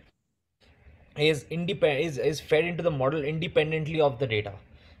 right, is fed into the model independently of the data.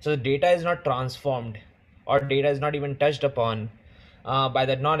 So the data is not transformed, or data is not even touched upon by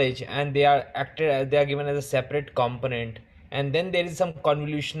that knowledge, and they are given as a separate component. And then there is some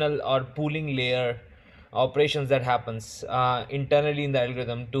convolutional or pooling layer operations that happens internally in the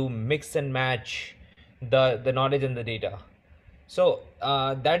algorithm to mix and match the knowledge and the data. So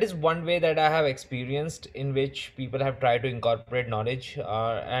that is one way that I have experienced in which people have tried to incorporate knowledge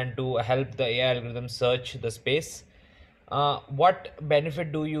and to help the AI algorithm search the space. What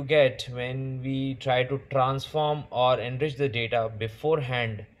benefit do you get when we try to transform or enrich the data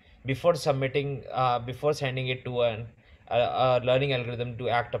beforehand, before sending it to a learning algorithm to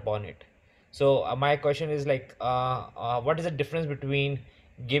act upon it? So my question is like, what is the difference between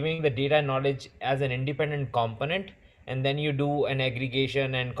giving the data knowledge as an independent component, and then you do an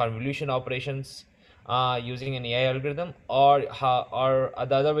aggregation and convolution operations using an AI algorithm, or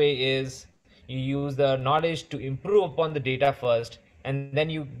the other way is you use the knowledge to improve upon the data first, and then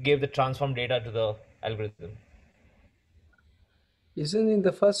you give the transform data to the algorithm. Isn't in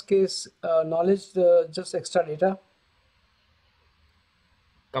the first case knowledge just extra data?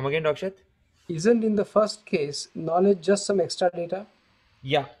 Come again, Rakshit? Isn't in the first case knowledge just some extra data?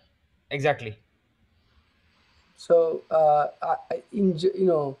 Yeah, exactly. So,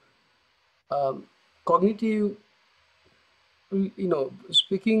 cognitive,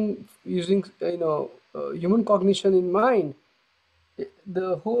 speaking using human cognition in mind,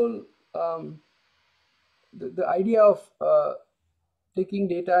 the whole the idea of taking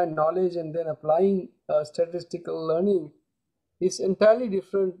data and knowledge and then applying statistical learning is entirely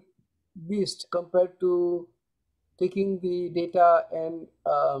different beast compared to taking the data and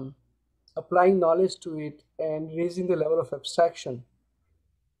applying knowledge to it and raising the level of abstraction.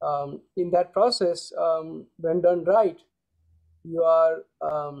 In that process, when done right, you are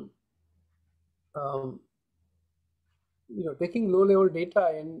um, taking low level data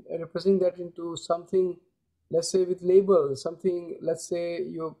and representing that into something, let's say with labels, something, let's say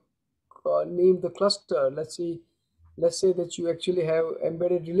you name the cluster, let's say that you actually have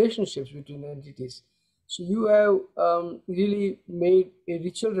embedded relationships between entities. So you have really made a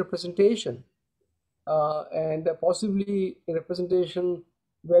richer representation, and possibly a representation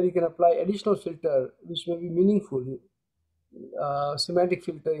where you can apply additional filter which may be meaningful. Semantic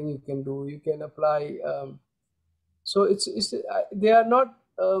filtering you can do, you can apply, so it's they are not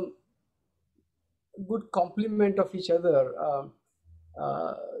good complement of each other.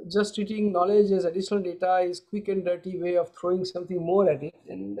 Just treating knowledge as additional data is quick and dirty way of throwing something more at it,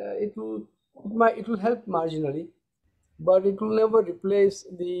 and it will help marginally, but it will never replace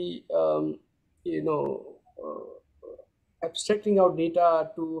the you know abstracting out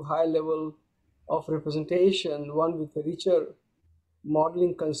data to high level of representation, one with a richer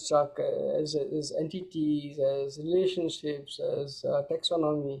modeling construct, as entities, as relationships, as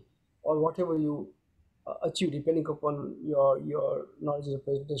taxonomy, or whatever you achieve depending upon your knowledge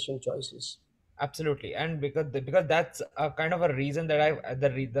representation choices. Absolutely, and because that's a kind of a reason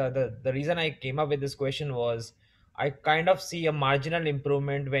that the reason I came up with this question was I kind of see a marginal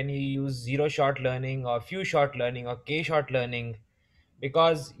improvement when you use zero shot learning or few shot learning or k shot learning,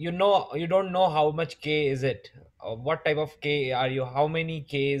 because you don't know how much k is it, or what type of k are you, how many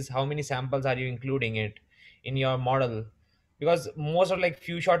k's, how many samples are you including it in your model, because most of like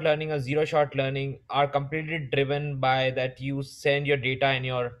few shot learning or zero shot learning are completely driven by that you send your data and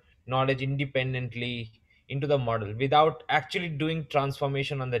your knowledge independently into the model without actually doing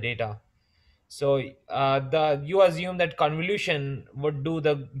transformation on the data. So the you assume that convolution would do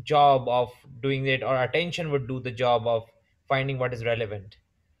the job of doing it, or attention would do the job of finding what is relevant,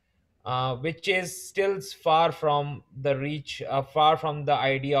 which is still far from the reach, far from the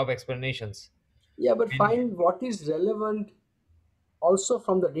idea of explanations. Yeah, but And find what is relevant also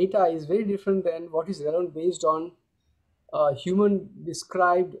from the data is very different than what is relevant based on human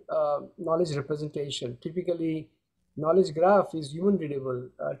described knowledge representation. Typically, knowledge graph is human readable,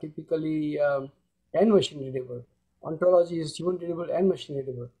 typically and machine readable. Ontology is human readable and machine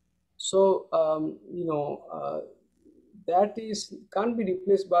readable. So that is can't be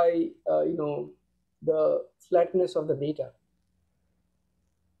replaced by the flatness of the data.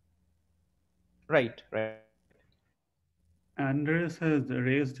 right. Andres has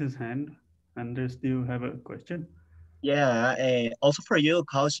raised his hand. Andres, do you have a question? Yeah, also for you,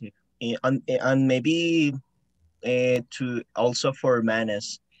 Kaushik, and maybe to also for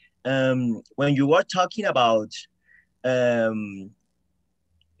Manas. When you were talking about um,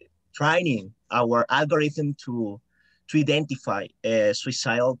 training our algorithm to identify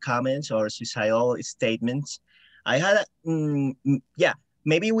suicidal comments or suicidal statements, I had yeah,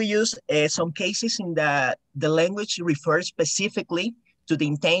 maybe we use some cases in that the language refers specifically to the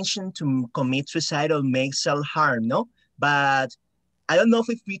intention to commit suicide or make self harm, no, but I don't know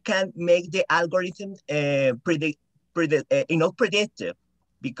if we can make the algorithm predictive,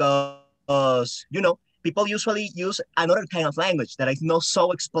 because people usually use another kind of language that is not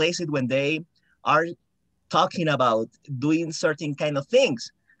so explicit when they are talking about doing certain kind of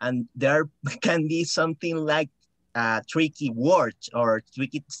things, and there can be something like a tricky word or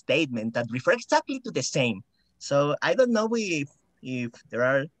tricky statement that refer exactly to the same. So I don't know if there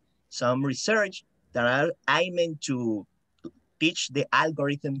are some research that are aiming to teach the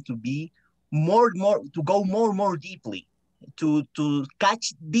algorithm to be more to go more deeply to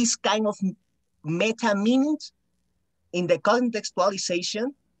catch this kind of meta meanings in the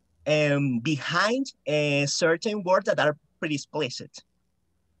contextualization behind certain words that are pretty explicit.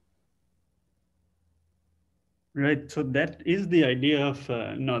 Right. So that is the idea of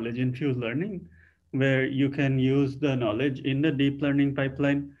knowledge infused learning, where you can use the knowledge in the deep learning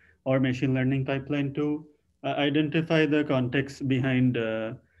pipeline or machine learning pipeline to identify the context behind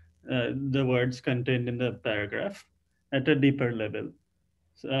the words contained in the paragraph at a deeper level.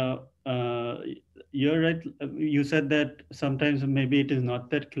 So you're right. You said that sometimes maybe it is not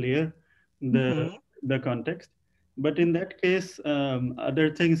that clear, the Mm-hmm. the context, but in that case,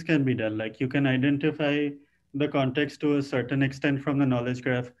 other things can be done. Like you can identify the context to a certain extent from the knowledge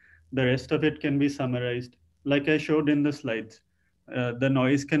graph. The rest of it can be summarized, like I showed in the slides. The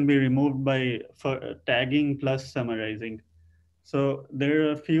noise can be removed by tagging plus summarizing. So there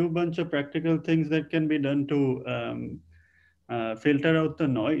are a few bunch of practical things that can be done to filter out the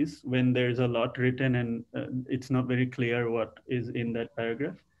noise when there's a lot written and it's not very clear what is in that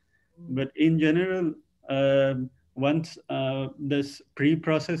paragraph. But in general, once this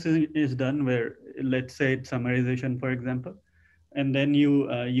pre-processing is done, where let's say it's summarization, for example, and then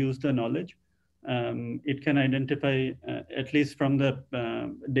you use the knowledge, it can identify, at least from the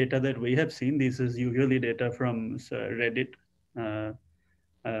data that we have seen, this is usually data from Reddit,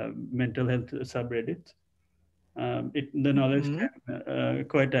 mental health subreddits. The knowledge Mm-hmm. can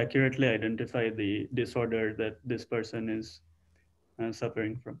quite accurately identify the disorder that this person is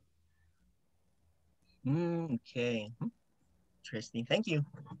suffering from. Okay. Interesting. Thank you.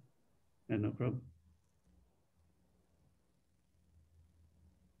 No problem.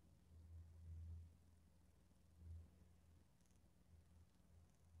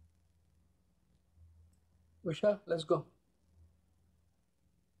 Usha, let's go.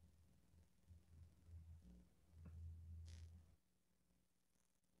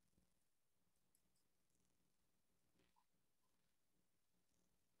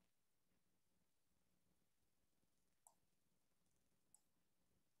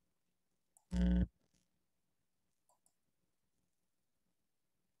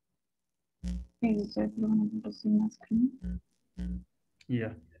 Is everyone able to see my screen?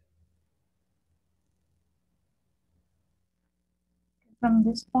 Yeah. From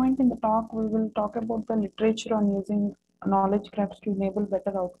this point in the talk, we will talk about the literature on using knowledge graphs to enable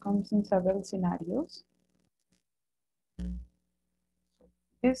better outcomes in several scenarios.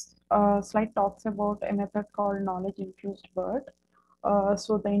 This slide talks about a method called knowledge-infused BERT.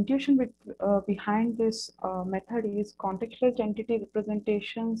 So the intuition behind this method is contextualized entity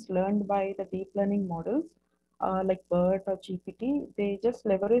representations learned by the deep learning models like BERT or GPT. They just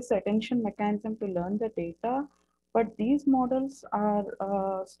leverage the attention mechanism to learn the data, but these models are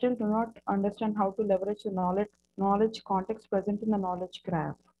still do not understand how to leverage the knowledge context present in the knowledge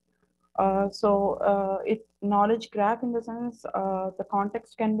graph. It knowledge graph in the sense the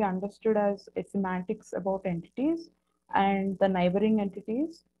context can be understood as a semantics about entities and the neighboring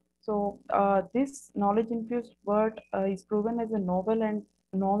entities. So this knowledge infused word is proven as a novel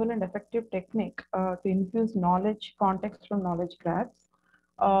and effective technique to infuse knowledge context from knowledge graphs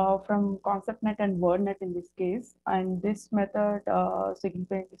from ConceptNet and WordNet in this case, and this method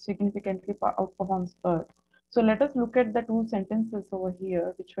significantly outperforms BERT. So let us look at the two sentences over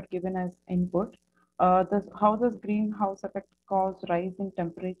here, which were given as input. How does greenhouse effect cause rise in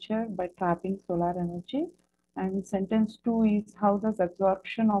temperature by trapping solar energy? And sentence two is how does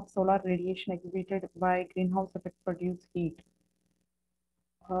absorption of solar radiation exhibited by greenhouse effect produce heat?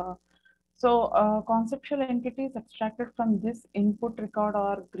 Uh, Conceptual entities extracted from this input record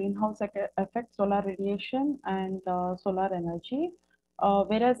are greenhouse effect, solar radiation, and solar energy,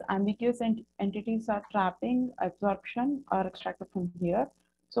 whereas ambiguous entities are trapping, absorption are extracted from here.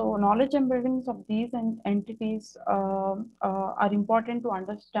 So knowledge embeddings of these entities are important to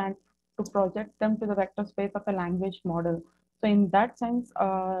understand to project them to the vector space of a language model. So in that sense,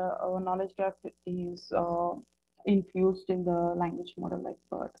 our knowledge graph is infused in the language model like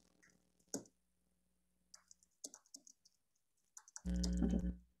BERT. Okay.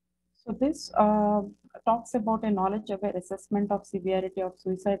 So this talks about a knowledge-aware assessment of severity of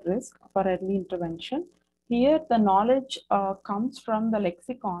suicide risk for early intervention. Here, the knowledge comes from the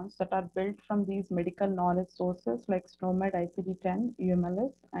lexicons that are built from these medical knowledge sources like SNOMED, ICD-10,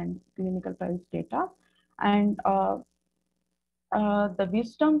 UMLS, and clinical trials data. And the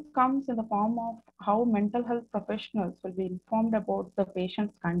wisdom comes in the form of how mental health professionals will be informed about the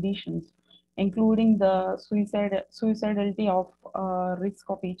patient's conditions, including the suicidality of risk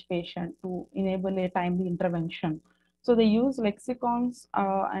of each patient to enable a timely intervention. So they use lexicons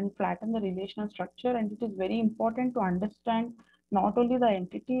and flatten the relational structure, and it is very important to understand not only the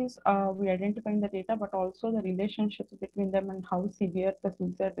entities we identify in the data, but also the relationships between them and how severe the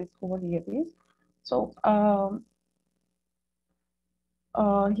suicide risk over here is. So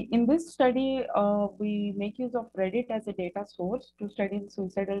in this study, we make use of Reddit as a data source to study the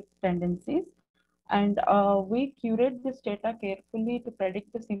suicidal tendencies. And we curate this data carefully to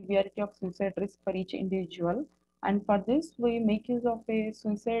predict the severity of suicide risk for each individual. And for this, we make use of a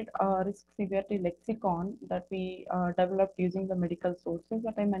suicide risk severity lexicon that we developed using the medical sources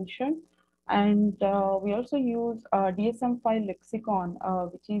that I mentioned. And we also use DSM-5 lexicon,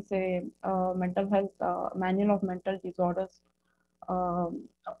 which is a mental health manual of mental disorders um,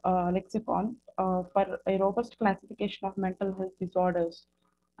 lexicon for a robust classification of mental health disorders.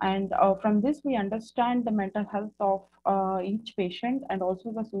 And from this, we understand the mental health of each patient and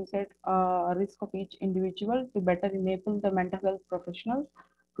also the suicide risk of each individual to better enable the mental health professionals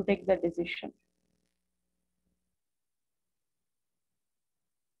to take the decision.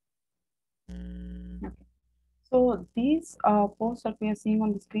 Okay. So these posts that we are seeing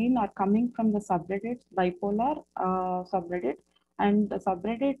on the screen are coming from the subreddit, bipolar subreddit, and the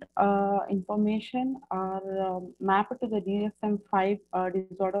subreddit information are mapped to the DSM-5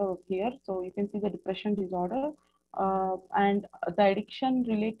 disorder over here. So you can see the depression disorder, And the addiction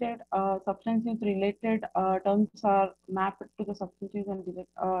related, substance use related terms are mapped to the substance use and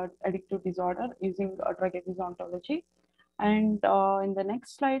addictive disorder using drug abuse ontology. And in the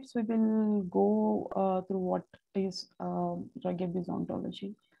next slides, we will go through what is drug abuse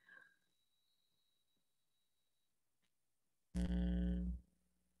ontology.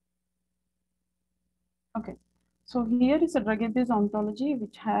 Okay, so here is a drug abuse ontology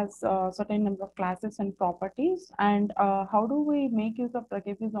which has a certain number of classes and properties. And how do we make use of drug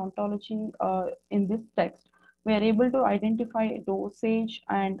abuse ontology in this text? We are able to identify dosage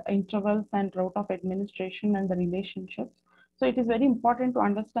and intervals and route of administration and the relationships. So it is very important to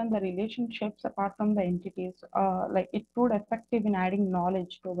understand the relationships apart from the entities. Like it proved effective in adding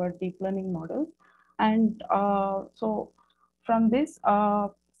knowledge to our deep learning models. And so from this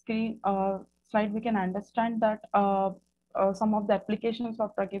screen slide, we can understand that some of the applications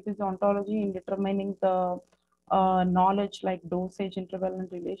of drug abuse ontology in determining the knowledge like dosage, interval,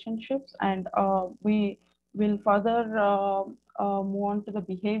 and relationships. And we will further move on to the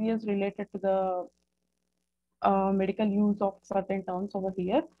behaviors related to the medical use of certain terms over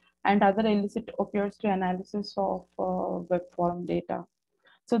here, and other illicit occurs to analysis of web forum data.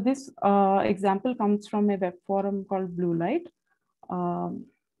 So this example comes from a web forum called Blue Light. Um,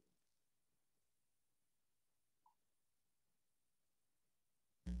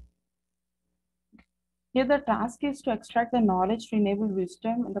 Here, the task is to extract the knowledge to enable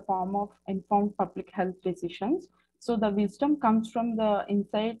wisdom in the form of informed public health decisions. So the wisdom comes from the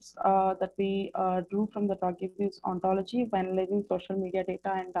insights that we drew from the drug abuse ontology when analyzing social media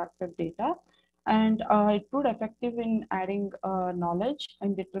data and dark web data. And it proved effective in adding knowledge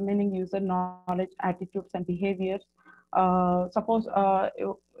and determining user knowledge, attitudes, and behaviors. Suppose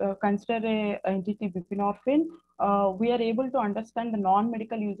consider a entity buprenorphine. We are able to understand the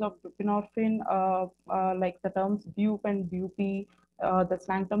non-medical use of buprenorphine, like the terms bup and bup, the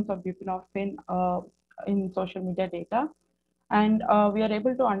slang terms of buprenorphine in social media data. And we are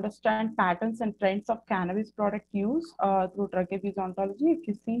able to understand patterns and trends of cannabis product use through drug abuse ontology. If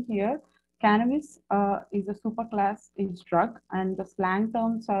you see here, cannabis is a superclass is drug, and the slang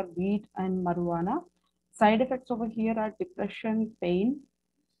terms are weed and marijuana. Side effects over here are depression, pain.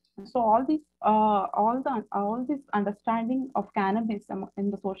 So all this understanding of cannabis in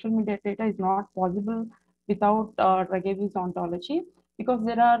the social media data is not possible without drug abuse ontology, because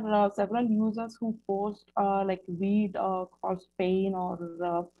there are several users who post like weed cause pain,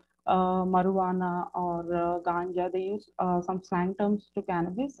 or marijuana, or ganja. They use some slang terms to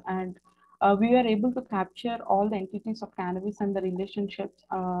cannabis, and we are able to capture all the entities of cannabis and the relationships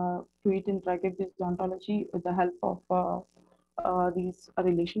to it in drug abuse ontology with the help of these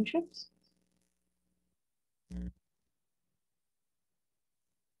relationships.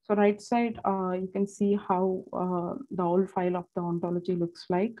 So right side, you can see how the old file of the ontology looks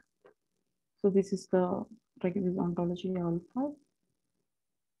like. So this is the regular ontology old file.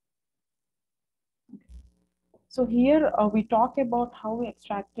 So here we talk about how we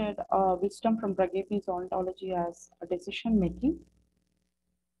extracted wisdom from drug abuse ontology as a decision making.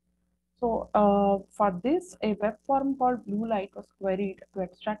 So for this, a web form called Blue Light was queried to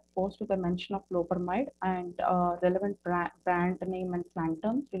extract posts with a mention of loperamide and relevant brand name and slang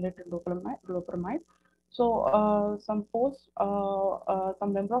terms related to loperamide. So some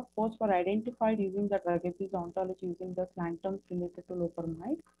number of posts were identified using the drug abuse ontology using the slang terms related to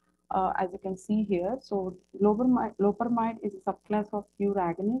loperamide. As you can see here, so loperamide is a subclass of pure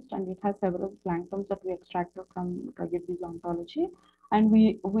agonist, and it has several slang terms that we extracted from drug abuse ontology. And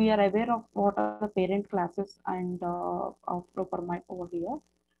we are aware of what are the parent classes and of loperamide over here.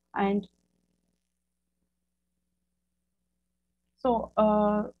 And so,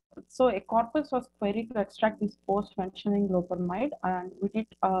 so a corpus was queried to extract this post mentioning loperamide, and we did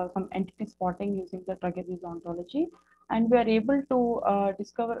some entity spotting using the drug abuse ontology, and we are able to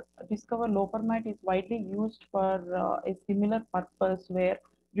discover loperamide is widely used for a similar purpose where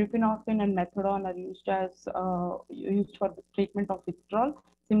buprenorphine and methadone are used for the treatment of withdrawal.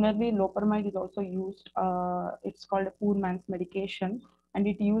 Similarly, loperamide is also used. It's called a poor man's medication, and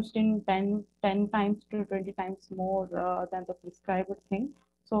it used in 10 times to 20 times more than the prescribed thing.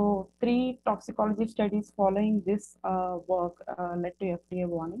 So three toxicology studies following this work led to FDA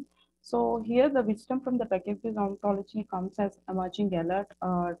warning. So here the wisdom from the drug abuse ontology comes as emerging alert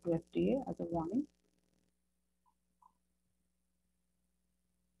to FDA as a warning.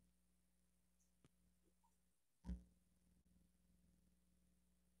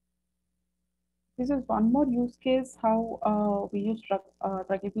 This is one more use case how we use drug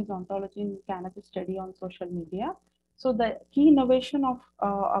abuse ontology in cannabis study on social media. So the key innovation of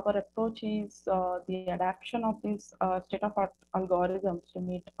our approach is the adaptation of these state-of-art algorithms to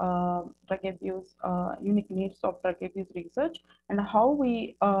meet drug abuse, unique needs of drug abuse research, and how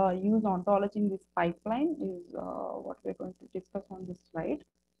we use ontology in this pipeline is what we're going to discuss on this slide.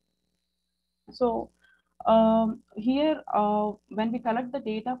 So here, when we collect the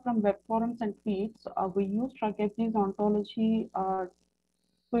data from web forums and feeds, we use drug abuse ontology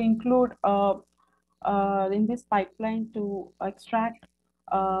to include in this pipeline to extract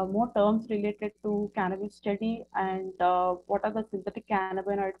more terms related to cannabis study and what are the synthetic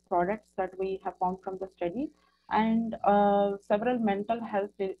cannabinoid products that we have found from the study, and several mental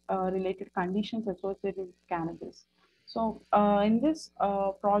health related conditions associated with cannabis. So in this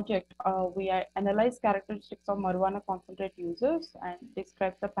project, we analyze characteristics of marijuana concentrate users and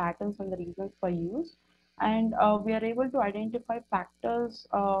describe the patterns and the reasons for use. And we are able to identify factors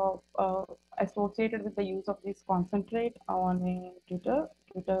associated with the use of this concentrate on a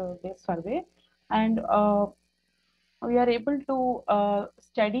Twitter-based survey. And we are able to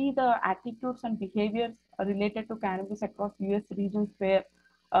study the attitudes and behaviors related to cannabis across US regions where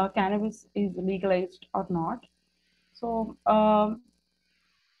cannabis is legalized or not. So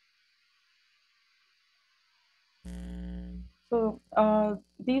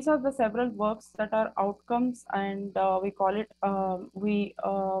these are the several works that are outcomes, and we call it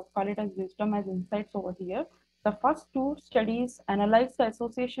as wisdom as insights over here. The first two studies analyze the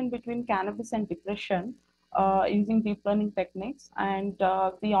association between cannabis and depression using deep learning techniques, and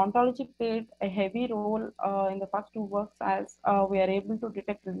the ontology played a heavy role in the first two works as we are able to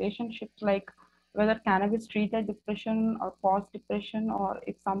detect relationships like whether cannabis treated depression or caused depression, or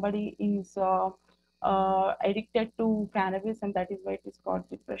if somebody is addicted to cannabis, and that is why it is called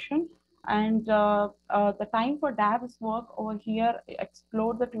depression. And the time for Dab's work over here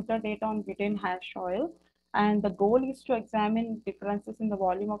explored the Twitter data on butane hash oil. And the goal is to examine differences in the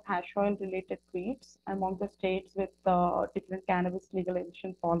volume of hash oil related tweets among the states with different cannabis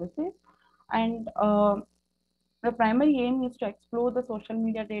legalization policies. And the primary aim is to explore the social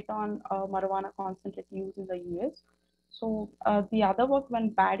media data on marijuana concentrate use in the US. So the other work, when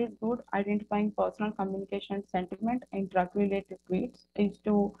bad is good, identifying personal communication sentiment in drug-related tweets, is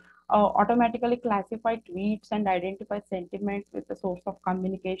to automatically classify tweets and identify sentiment with the source of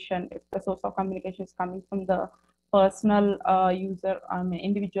communication. If the source of communication is coming from the personal user,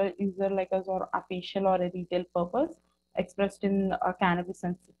 individual user like us, or a facial or a retail purpose, expressed in cannabis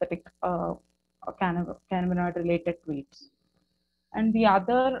and synthetic cannabinoid related tweets. And the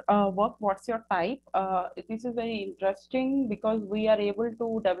other work, what's your type? This is very interesting because we are able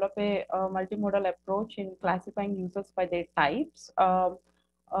to develop a multimodal approach in classifying users by their types,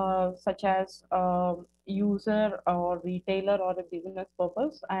 such as user or retailer or a business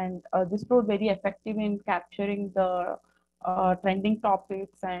purpose. And this proved very effective in capturing the trending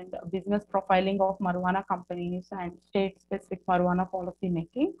topics and business profiling of marijuana companies and state-specific marijuana policy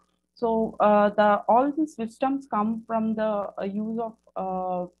making. So the all these systems come from the use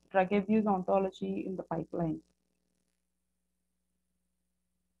of drug abuse ontology in the pipeline.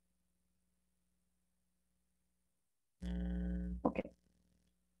 Okay.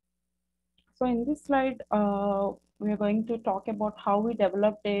 So in this slide, we are going to talk about how we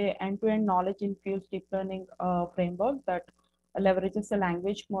developed a end-to-end knowledge-infused deep learning framework that leverages a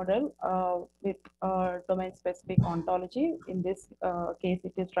language model with domain-specific ontology. In this case,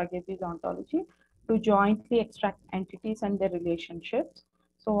 it is drug abuse ontology to jointly extract entities and their relationships.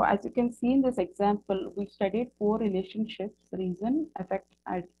 So as you can see in this example, we studied 4 relationships: reason, effect,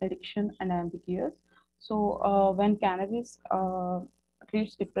 addiction, and ambiguous. So when cannabis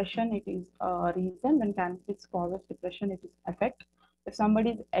treats depression, it is reason. When cannabis causes depression, it is effect. If somebody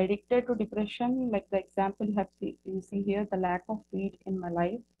is addicted to depression, like the example you see here, the lack of weed in my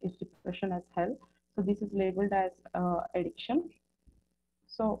life is depression as hell. So this is labeled as addiction.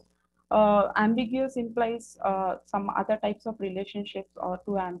 So ambiguous implies some other types of relationships or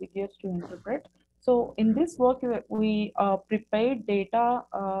too ambiguous to interpret. So in this work, we prepared data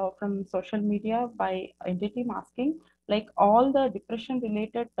from social media by entity masking. Like all the depression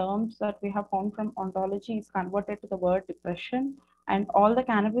related terms that we have found from ontology is converted to the word depression, and all the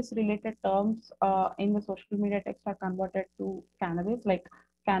cannabis related terms in the social media text are converted to cannabis. Like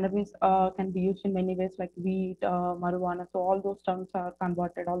cannabis can be used in many ways, like weed, marijuana. So all those terms are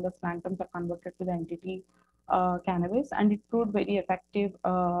converted, all the slang terms are converted to the entity cannabis, and it proved very effective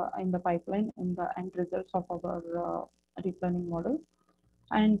in the pipeline in the end results of our deep learning model.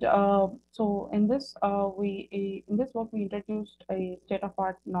 And so in this work we introduced a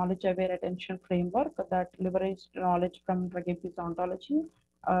state-of-art knowledge-aware attention framework that leveraged knowledge from drug abuse ontology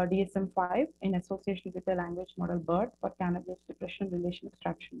DSM-5 in association with the language model BERT for cannabis depression relation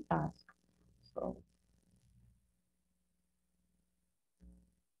extraction task. So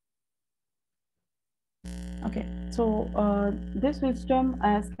okay, so this wisdom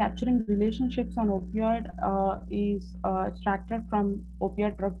as capturing relationships on opioid is extracted from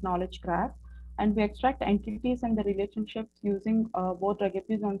opioid drug knowledge graph, and we extract entities and the relationships using both drug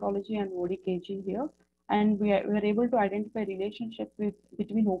abuse ontology and ODKG here, and we are able to identify relationships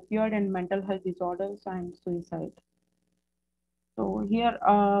between opioid and mental health disorders and suicide. So here,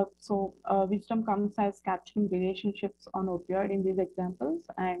 wisdom comes as capturing relationships on opioid in these examples,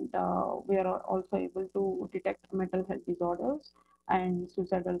 and we are also able to detect mental health disorders and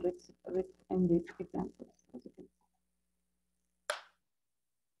suicidal risk in these examples. As you can see.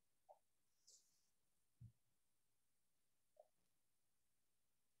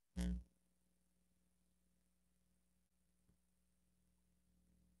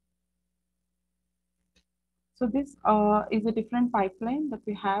 So this is a different pipeline that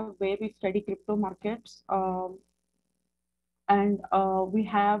we have where we study crypto markets. And we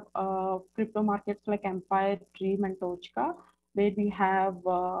have crypto markets like Empire, Dream, and Tochka, where we have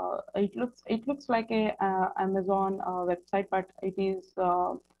it looks like a Amazon website, but it is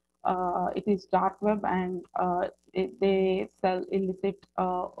dark web, and they sell illicit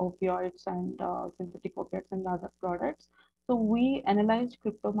opioids and synthetic opioids and other products. So we analyzed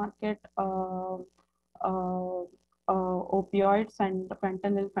crypto market. Uh, Opioids and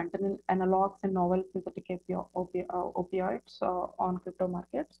fentanyl analogs and novel synthetic opioids on crypto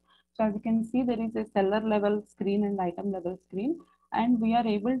markets. So as you can see, there is a seller level screen and item level screen, and we are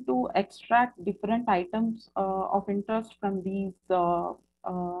able to extract different items of interest from these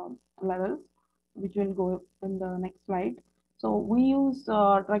levels, which will go in the next slide. So we use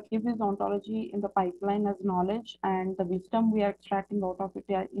drug abuse ontology in the pipeline as knowledge, and the wisdom we are extracting out of it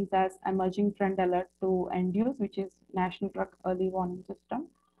is as emerging trend alert to end use, which is National Drug Early Warning System.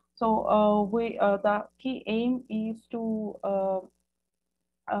 So the key aim is to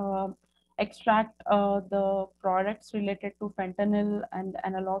uh, extract the products related to fentanyl and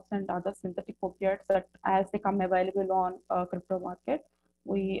analogs and other synthetic opioids that as they come available on crypto market,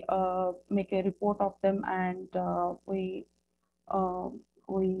 we make a report of them, and uh, we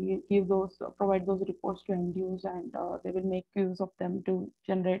give those provide those reports to end use, and they will make use of them to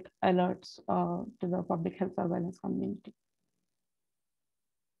generate alerts to the public health surveillance community.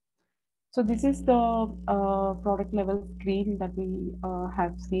 So this is the product level screen that we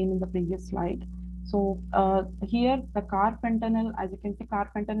have seen in the previous slide. So here the carfentanil, as you can see,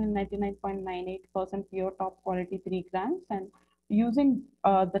 carfentanil 99.98% pure top quality 3 grams, and using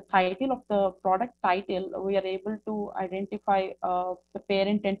the title of the product title, we are able to identify the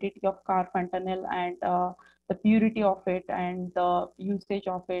parent entity of carfentanil and the purity of it and the usage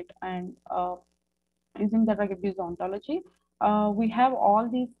of it, and using the drug abuse ontology. We have all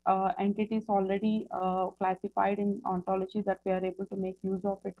these entities already classified in ontology that we are able to make use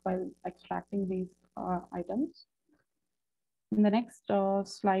of it while extracting these items. In the next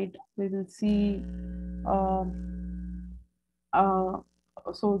slide, we will see uh,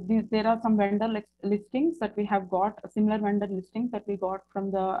 there are some vendor listings that we have got, similar vendor listings that we got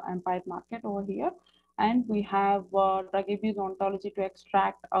from the Empire market over here. And we have drug abuse ontology to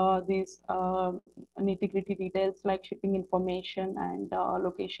extract these nitty-gritty details like shipping information and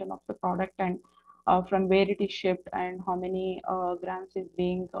location of the product, and from where it is shipped and how many grams is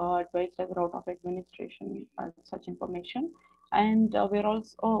being advised as route of administration, such information. And we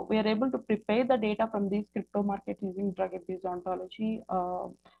are able to prepare the data from these crypto market using drug abuse ontology,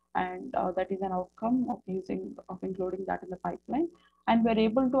 and that is an outcome of including that in the pipeline. And we're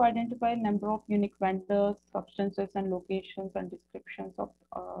able to identify number of unique vendors, substances, and locations and descriptions of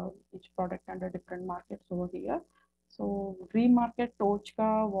each product under different markets over here. So Dream Market,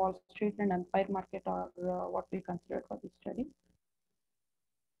 Tochka, Wall Street, and Empire Market are what we considered for this study.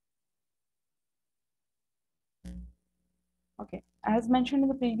 Okay, as mentioned in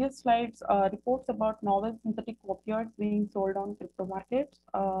the previous slides, reports about novel synthetic opioids being sold on crypto markets,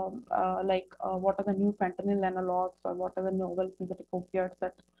 like what are the new fentanyl analogs or what are the novel synthetic opioids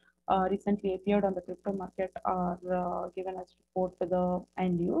that recently appeared on the crypto market are given as report to the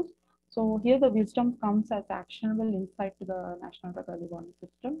end use. So here the wisdom comes as actionable insight to the National Drug Early Warning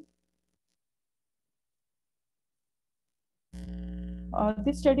System.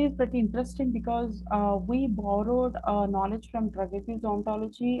 This study is pretty interesting because we borrowed knowledge from drug abuse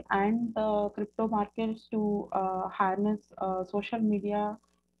ontology and the crypto markets to harness social media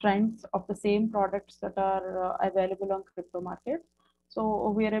trends of the same products that are available on crypto markets. So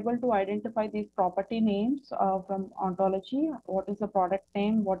we are able to identify these property names from ontology. What is the product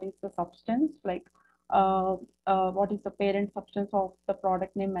name? What is the substance? Like uh, what is the parent substance of the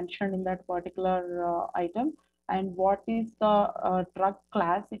product name mentioned in that particular item? And what is the drug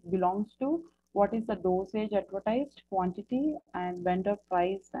class it belongs to? What is the dosage advertised, quantity, and vendor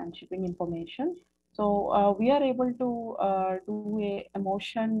price and shipping information? So we are able to do a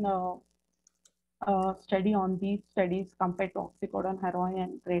emotion study on these studies compared to oxycodone, heroin,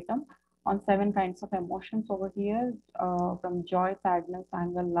 and kratom on 7 kinds of emotions over here from joy, sadness,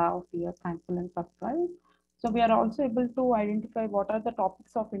 anger, love, fear, thankful, and surprise. So we are also able to identify what are the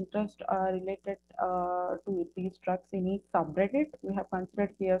topics of interest related to these drugs in each subreddit. We have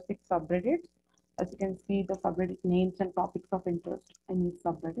considered here 6 subreddits. As you can see, the subreddit names and topics of interest in each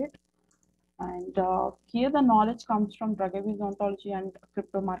subreddit. And here the knowledge comes from drug abuse ontology and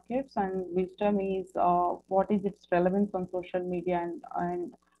crypto markets, and wisdom is what is its relevance on social media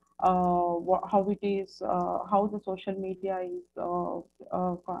and how it is how the social media is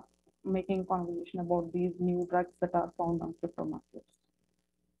making conversation about these new drugs that are found on crypto markets.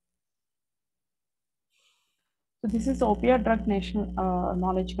 So this is opioid drug national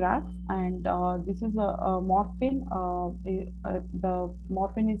knowledge graph, and this is a morphine. The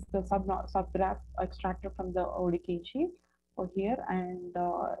morphine is the subgraph extracted from the ODKG over here, and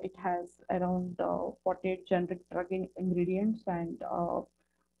it has around 48 generic drug ingredients and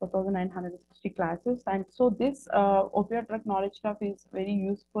 4,960 classes. And so this opioid drug knowledge graph is very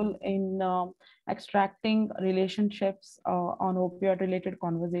useful in extracting relationships on opioid related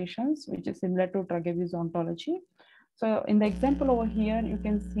conversations, which is similar to drug abuse ontology. So in the example over here, you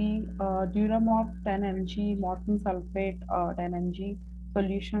can see Duramorph 10 mg, morphine sulfate 10 mg,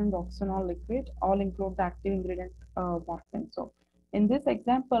 solution, roxanol liquid, all include the active ingredient morphine. So in this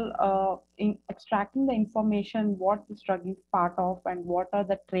example, in extracting the information, what this drug is part of and what are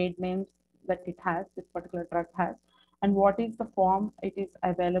the trade names that it has, this particular drug has, and what is the form it is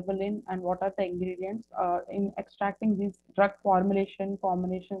available in, and what are the ingredients in extracting these drug formulation,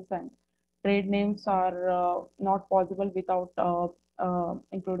 combinations, and trade names are not possible without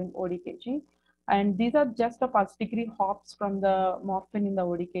including ODKG. And these are just the first degree hops from the morphine in the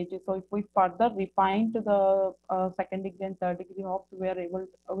ODKG. So if we further refine to the second degree and third degree hops, we are able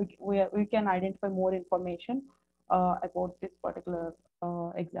to, we can identify more information about this particular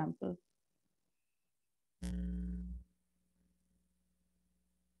example.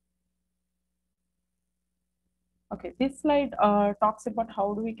 Okay, this slide talks about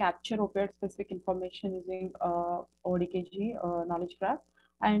how do we capture opioid specific information using ODKG knowledge graph.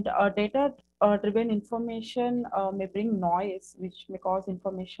 And data driven information may bring noise, which may cause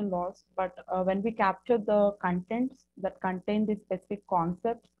information loss. But when we capture the contents that contain the specific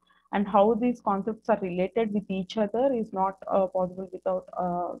concepts and how these concepts are related with each other is not possible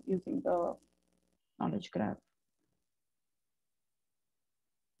without using the knowledge graph.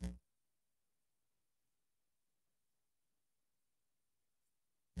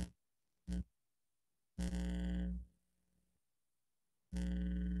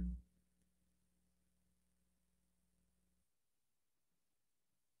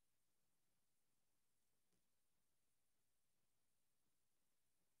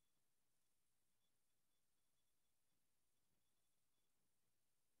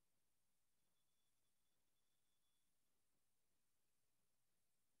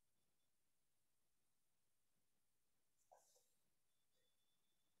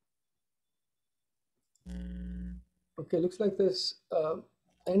 Okay, looks like this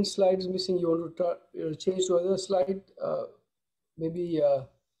end slide is missing. You want to change to other slide? Maybe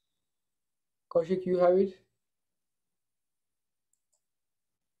Kaushik, you have it?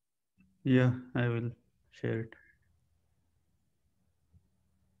 Yeah, I will share it.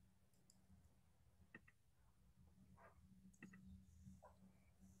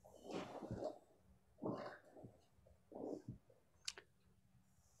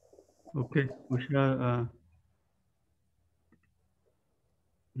 Okay, Usha,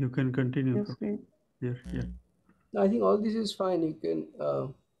 you can continue Yes, from we here. Yeah, I think all this is fine. You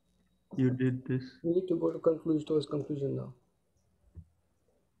can. you did this. We need to go to conclusion towards conclusion now.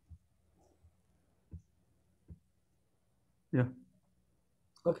 Yeah.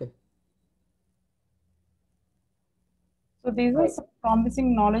 Okay. So these are Right. some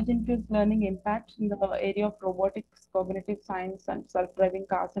promising knowledge-infused learning impacts in the area of robotics, cognitive science, and self-driving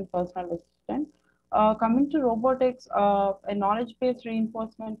cars and personal assistant. Coming to robotics, a knowledge-based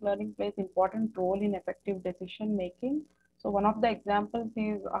reinforcement learning plays important role in effective decision making. So one of the examples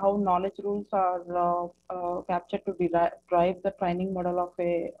is how knowledge rules are captured to drive the training model of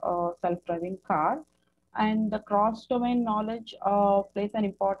a self-driving car. And the cross-domain knowledge plays an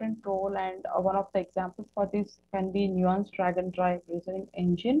important role, and one of the examples for this can be nuanced drag and drive reasoning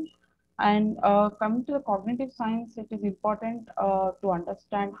engine. And coming to the cognitive science, it is important to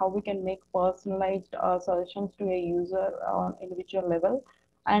understand how we can make personalized suggestions to a user on individual level.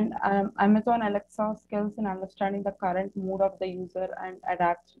 And Amazon Alexa skills in understanding the current mood of the user and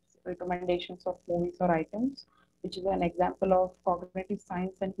adapts recommendations of movies or items, which is an example of cognitive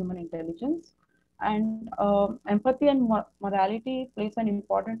science and human intelligence. And empathy and morality plays an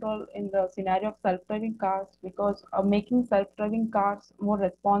important role in the scenario of self-driving cars, because making self-driving cars more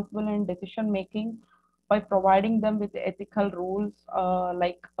responsible in decision making by providing them with ethical rules,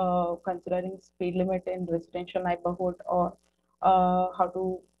 like considering speed limit in residential neighborhood, or how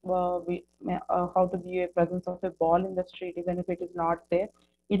to view a presence of a ball in the street even if it is not there,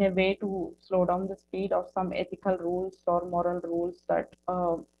 in a way to slow down the speed, or some ethical rules or moral rules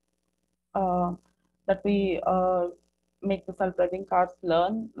uh, that we make the self-driving cars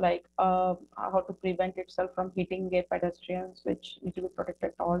learn, like how to prevent itself from hitting a pedestrians, which need to be protected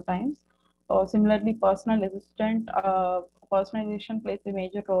at all times. Similarly, personalization plays a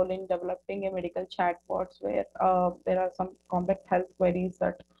major role in developing a medical chatbots where there are some complex health queries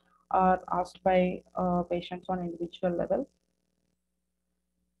that are asked by patients on individual level.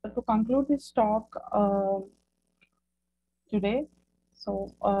 So to conclude this talk today,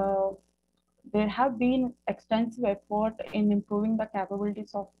 so there have been extensive effort in improving the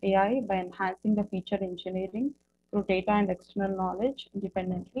capabilities of AI by enhancing the feature engineering through data and external knowledge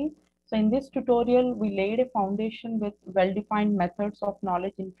independently. So in this tutorial, we laid a foundation with well-defined methods of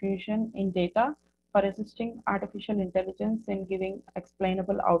knowledge infusion in data for assisting artificial intelligence in giving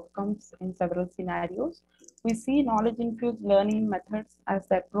explainable outcomes in several scenarios. We see knowledge-infused learning methods as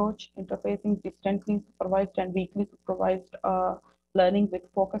the approach interfacing distantly supervised and weakly supervised learning with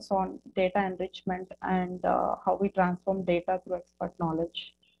focus on data enrichment and how we transform data through expert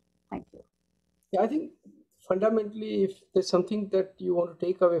knowledge. Thank you. Yeah, I think fundamentally, if there's something that you want to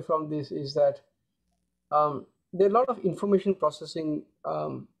take away from this, is that there are a lot of information processing,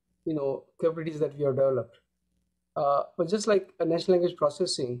 capabilities that we have developed. But just like a natural language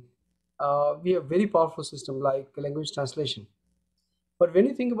processing, we have very powerful system like language translation. But when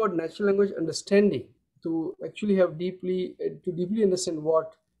you think about natural language understanding, to actually have to deeply understand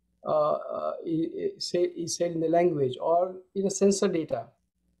what is said in the language or in a sensor data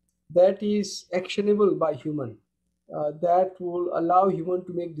that is actionable by human, that will allow human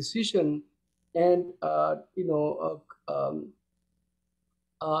to make decision, and uh,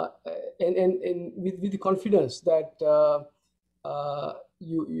 and with the confidence that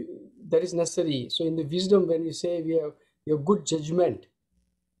that is necessary. So in the wisdom, when we say we have good judgment,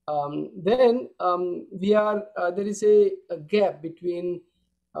 then there is a gap between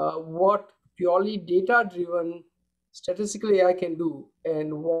what purely data-driven statistical AI can do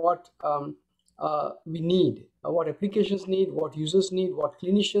and what we need, what applications need, what users need, what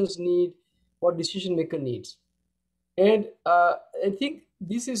clinicians need, what decision maker needs. And I think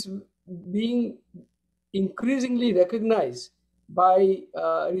this is being increasingly recognized by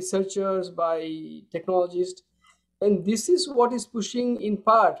researchers, by technologists, and this is what is pushing in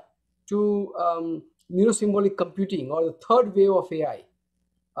part to neurosymbolic computing, or the third wave of AI.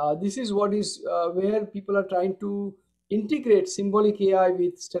 This is what is where people are trying to integrate symbolic AI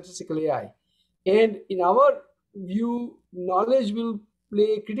with statistical AI. And in our view, knowledge will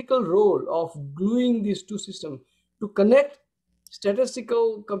play a critical role of gluing these two systems to connect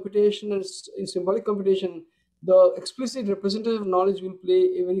statistical computation and in symbolic computation. The explicit representative knowledge will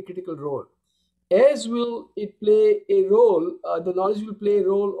play a very critical role, as will it play a role, the knowledge will play a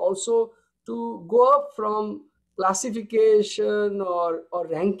role also to go up from classification or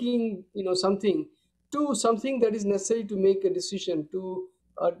ranking, something, to something that is necessary to make a decision, to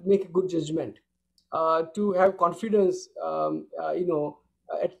make a good judgment, to have confidence,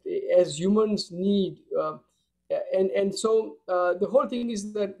 at, as humans need. And so the whole thing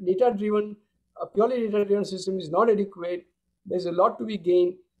is that data-driven, purely data-driven system is not adequate. There's a lot to be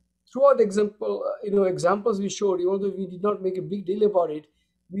gained throughout the examples we showed. Even though we did not make a big deal about it,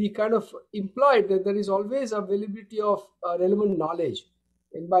 we kind of implied that there is always availability of relevant knowledge,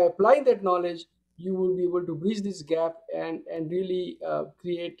 and by applying that knowledge, you will be able to bridge this gap and really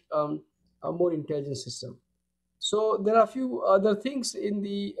create a more intelligent system. So there are a few other things in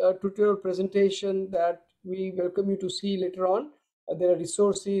the tutorial presentation that we welcome you to see later on. There are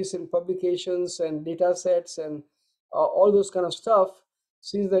resources and publications and data sets and all those kind of stuff.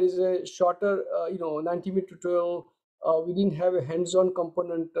 Since there is a shorter, 90-minute tutorial, we didn't have a hands-on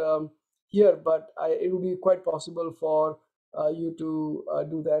component here, but it would be quite possible for you to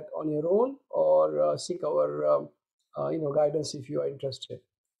do that on your own, or seek our guidance if you are interested.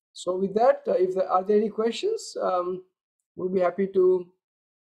 So with that, if there are any questions, we'll be happy to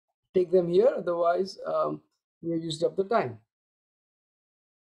take them here. Otherwise, we have used up the time.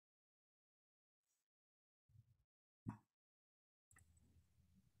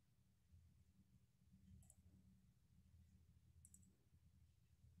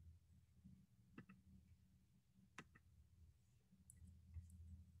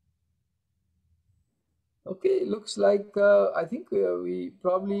 Okay, looks like I think we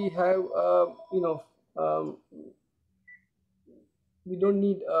probably have we don't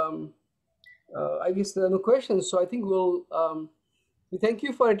need I guess there are no questions, so I think we thank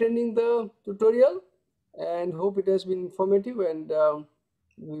you for attending the tutorial and hope it has been informative, and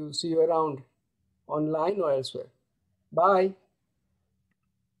we will see you around online or elsewhere. Bye.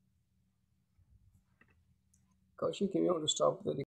 Kaushik, you want to stop the